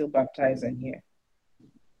Jesus still baptizing here?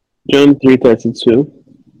 John 3:32.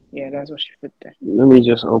 Yeah, that's what she put there. Let me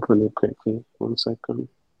just open it quickly. 1 second.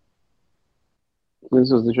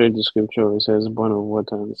 This is literally the scripture. It says, born of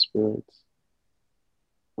water and spirit.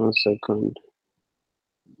 1 second.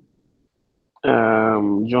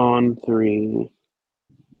 John 3.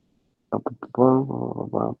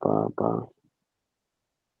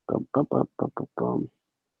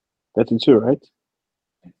 32, right?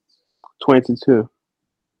 22.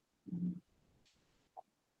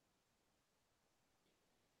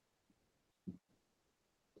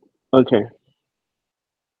 Okay.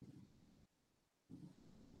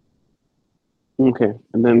 Okay.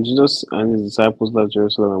 And then Jesus and his disciples left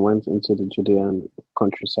Jerusalem and went into the Judean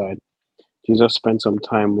countryside. Jesus spent some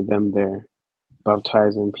time with them there,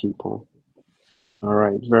 baptizing people. All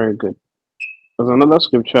right, very good. There's another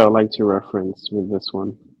scripture I'd like to reference with this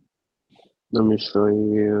one. Let me show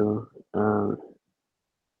you.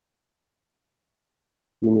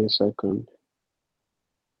 Give me a second.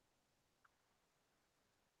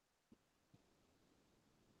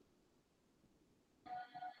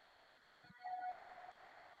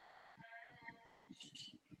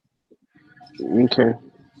 Okay.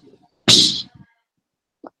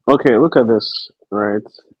 Okay, look at this, right?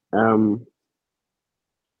 Um,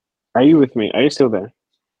 are you with me? Are you still there?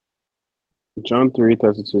 John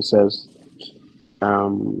 3:32 says,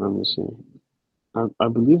 let me see. I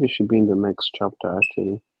believe it should be in the next chapter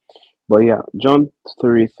actually. But yeah, John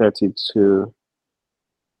 3:32,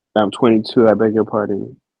 22, I beg your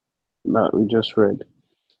pardon, that we just read.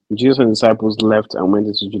 Jesus and the disciples left and went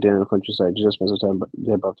into Judea and the countryside. Jesus spent some time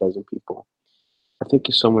there baptizing people. I think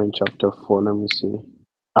it's somewhere in chapter 4. Let me see.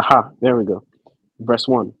 Aha, there we go. Verse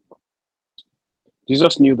 1.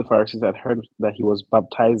 Jesus knew the Pharisees had heard that he was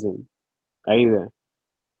baptizing. Are you there?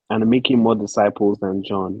 And making more disciples than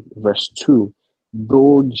John. Verse 2.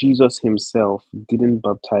 Though Jesus himself didn't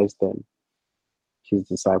baptize them, his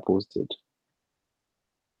disciples did.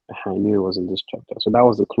 I knew it was in this chapter. So that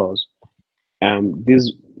was the clause.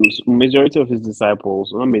 This majority of his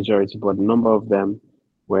disciples, not majority, but a number of them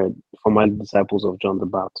were formerly disciples of John the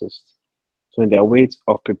Baptist. So in their way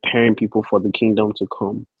of preparing people for the kingdom to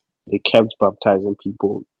come, they kept baptizing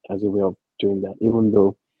people as a way of doing that, even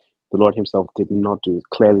though the Lord himself did not do it.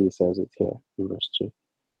 Clearly it says it here in verse 2.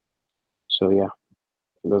 So yeah.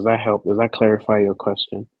 Does that help? Does that clarify your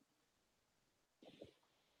question?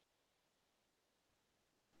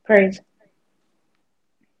 Praise.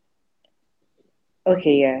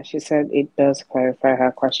 Okay, yeah, she said it does clarify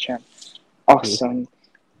her question. Awesome.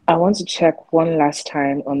 I want to check one last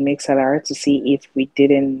time on Mixlr to see if we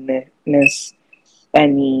didn't miss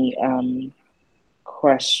any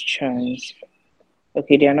questions.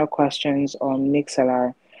 Okay, there are no questions on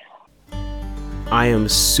Mixlr. I am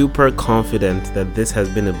super confident that this has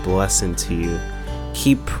been a blessing to you.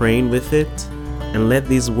 Keep praying with it and let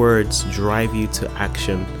these words drive you to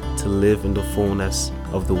action to live in the fullness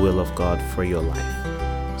of the will of God for your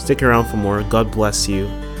life. Stick around for more. God bless you.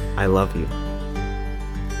 I love you.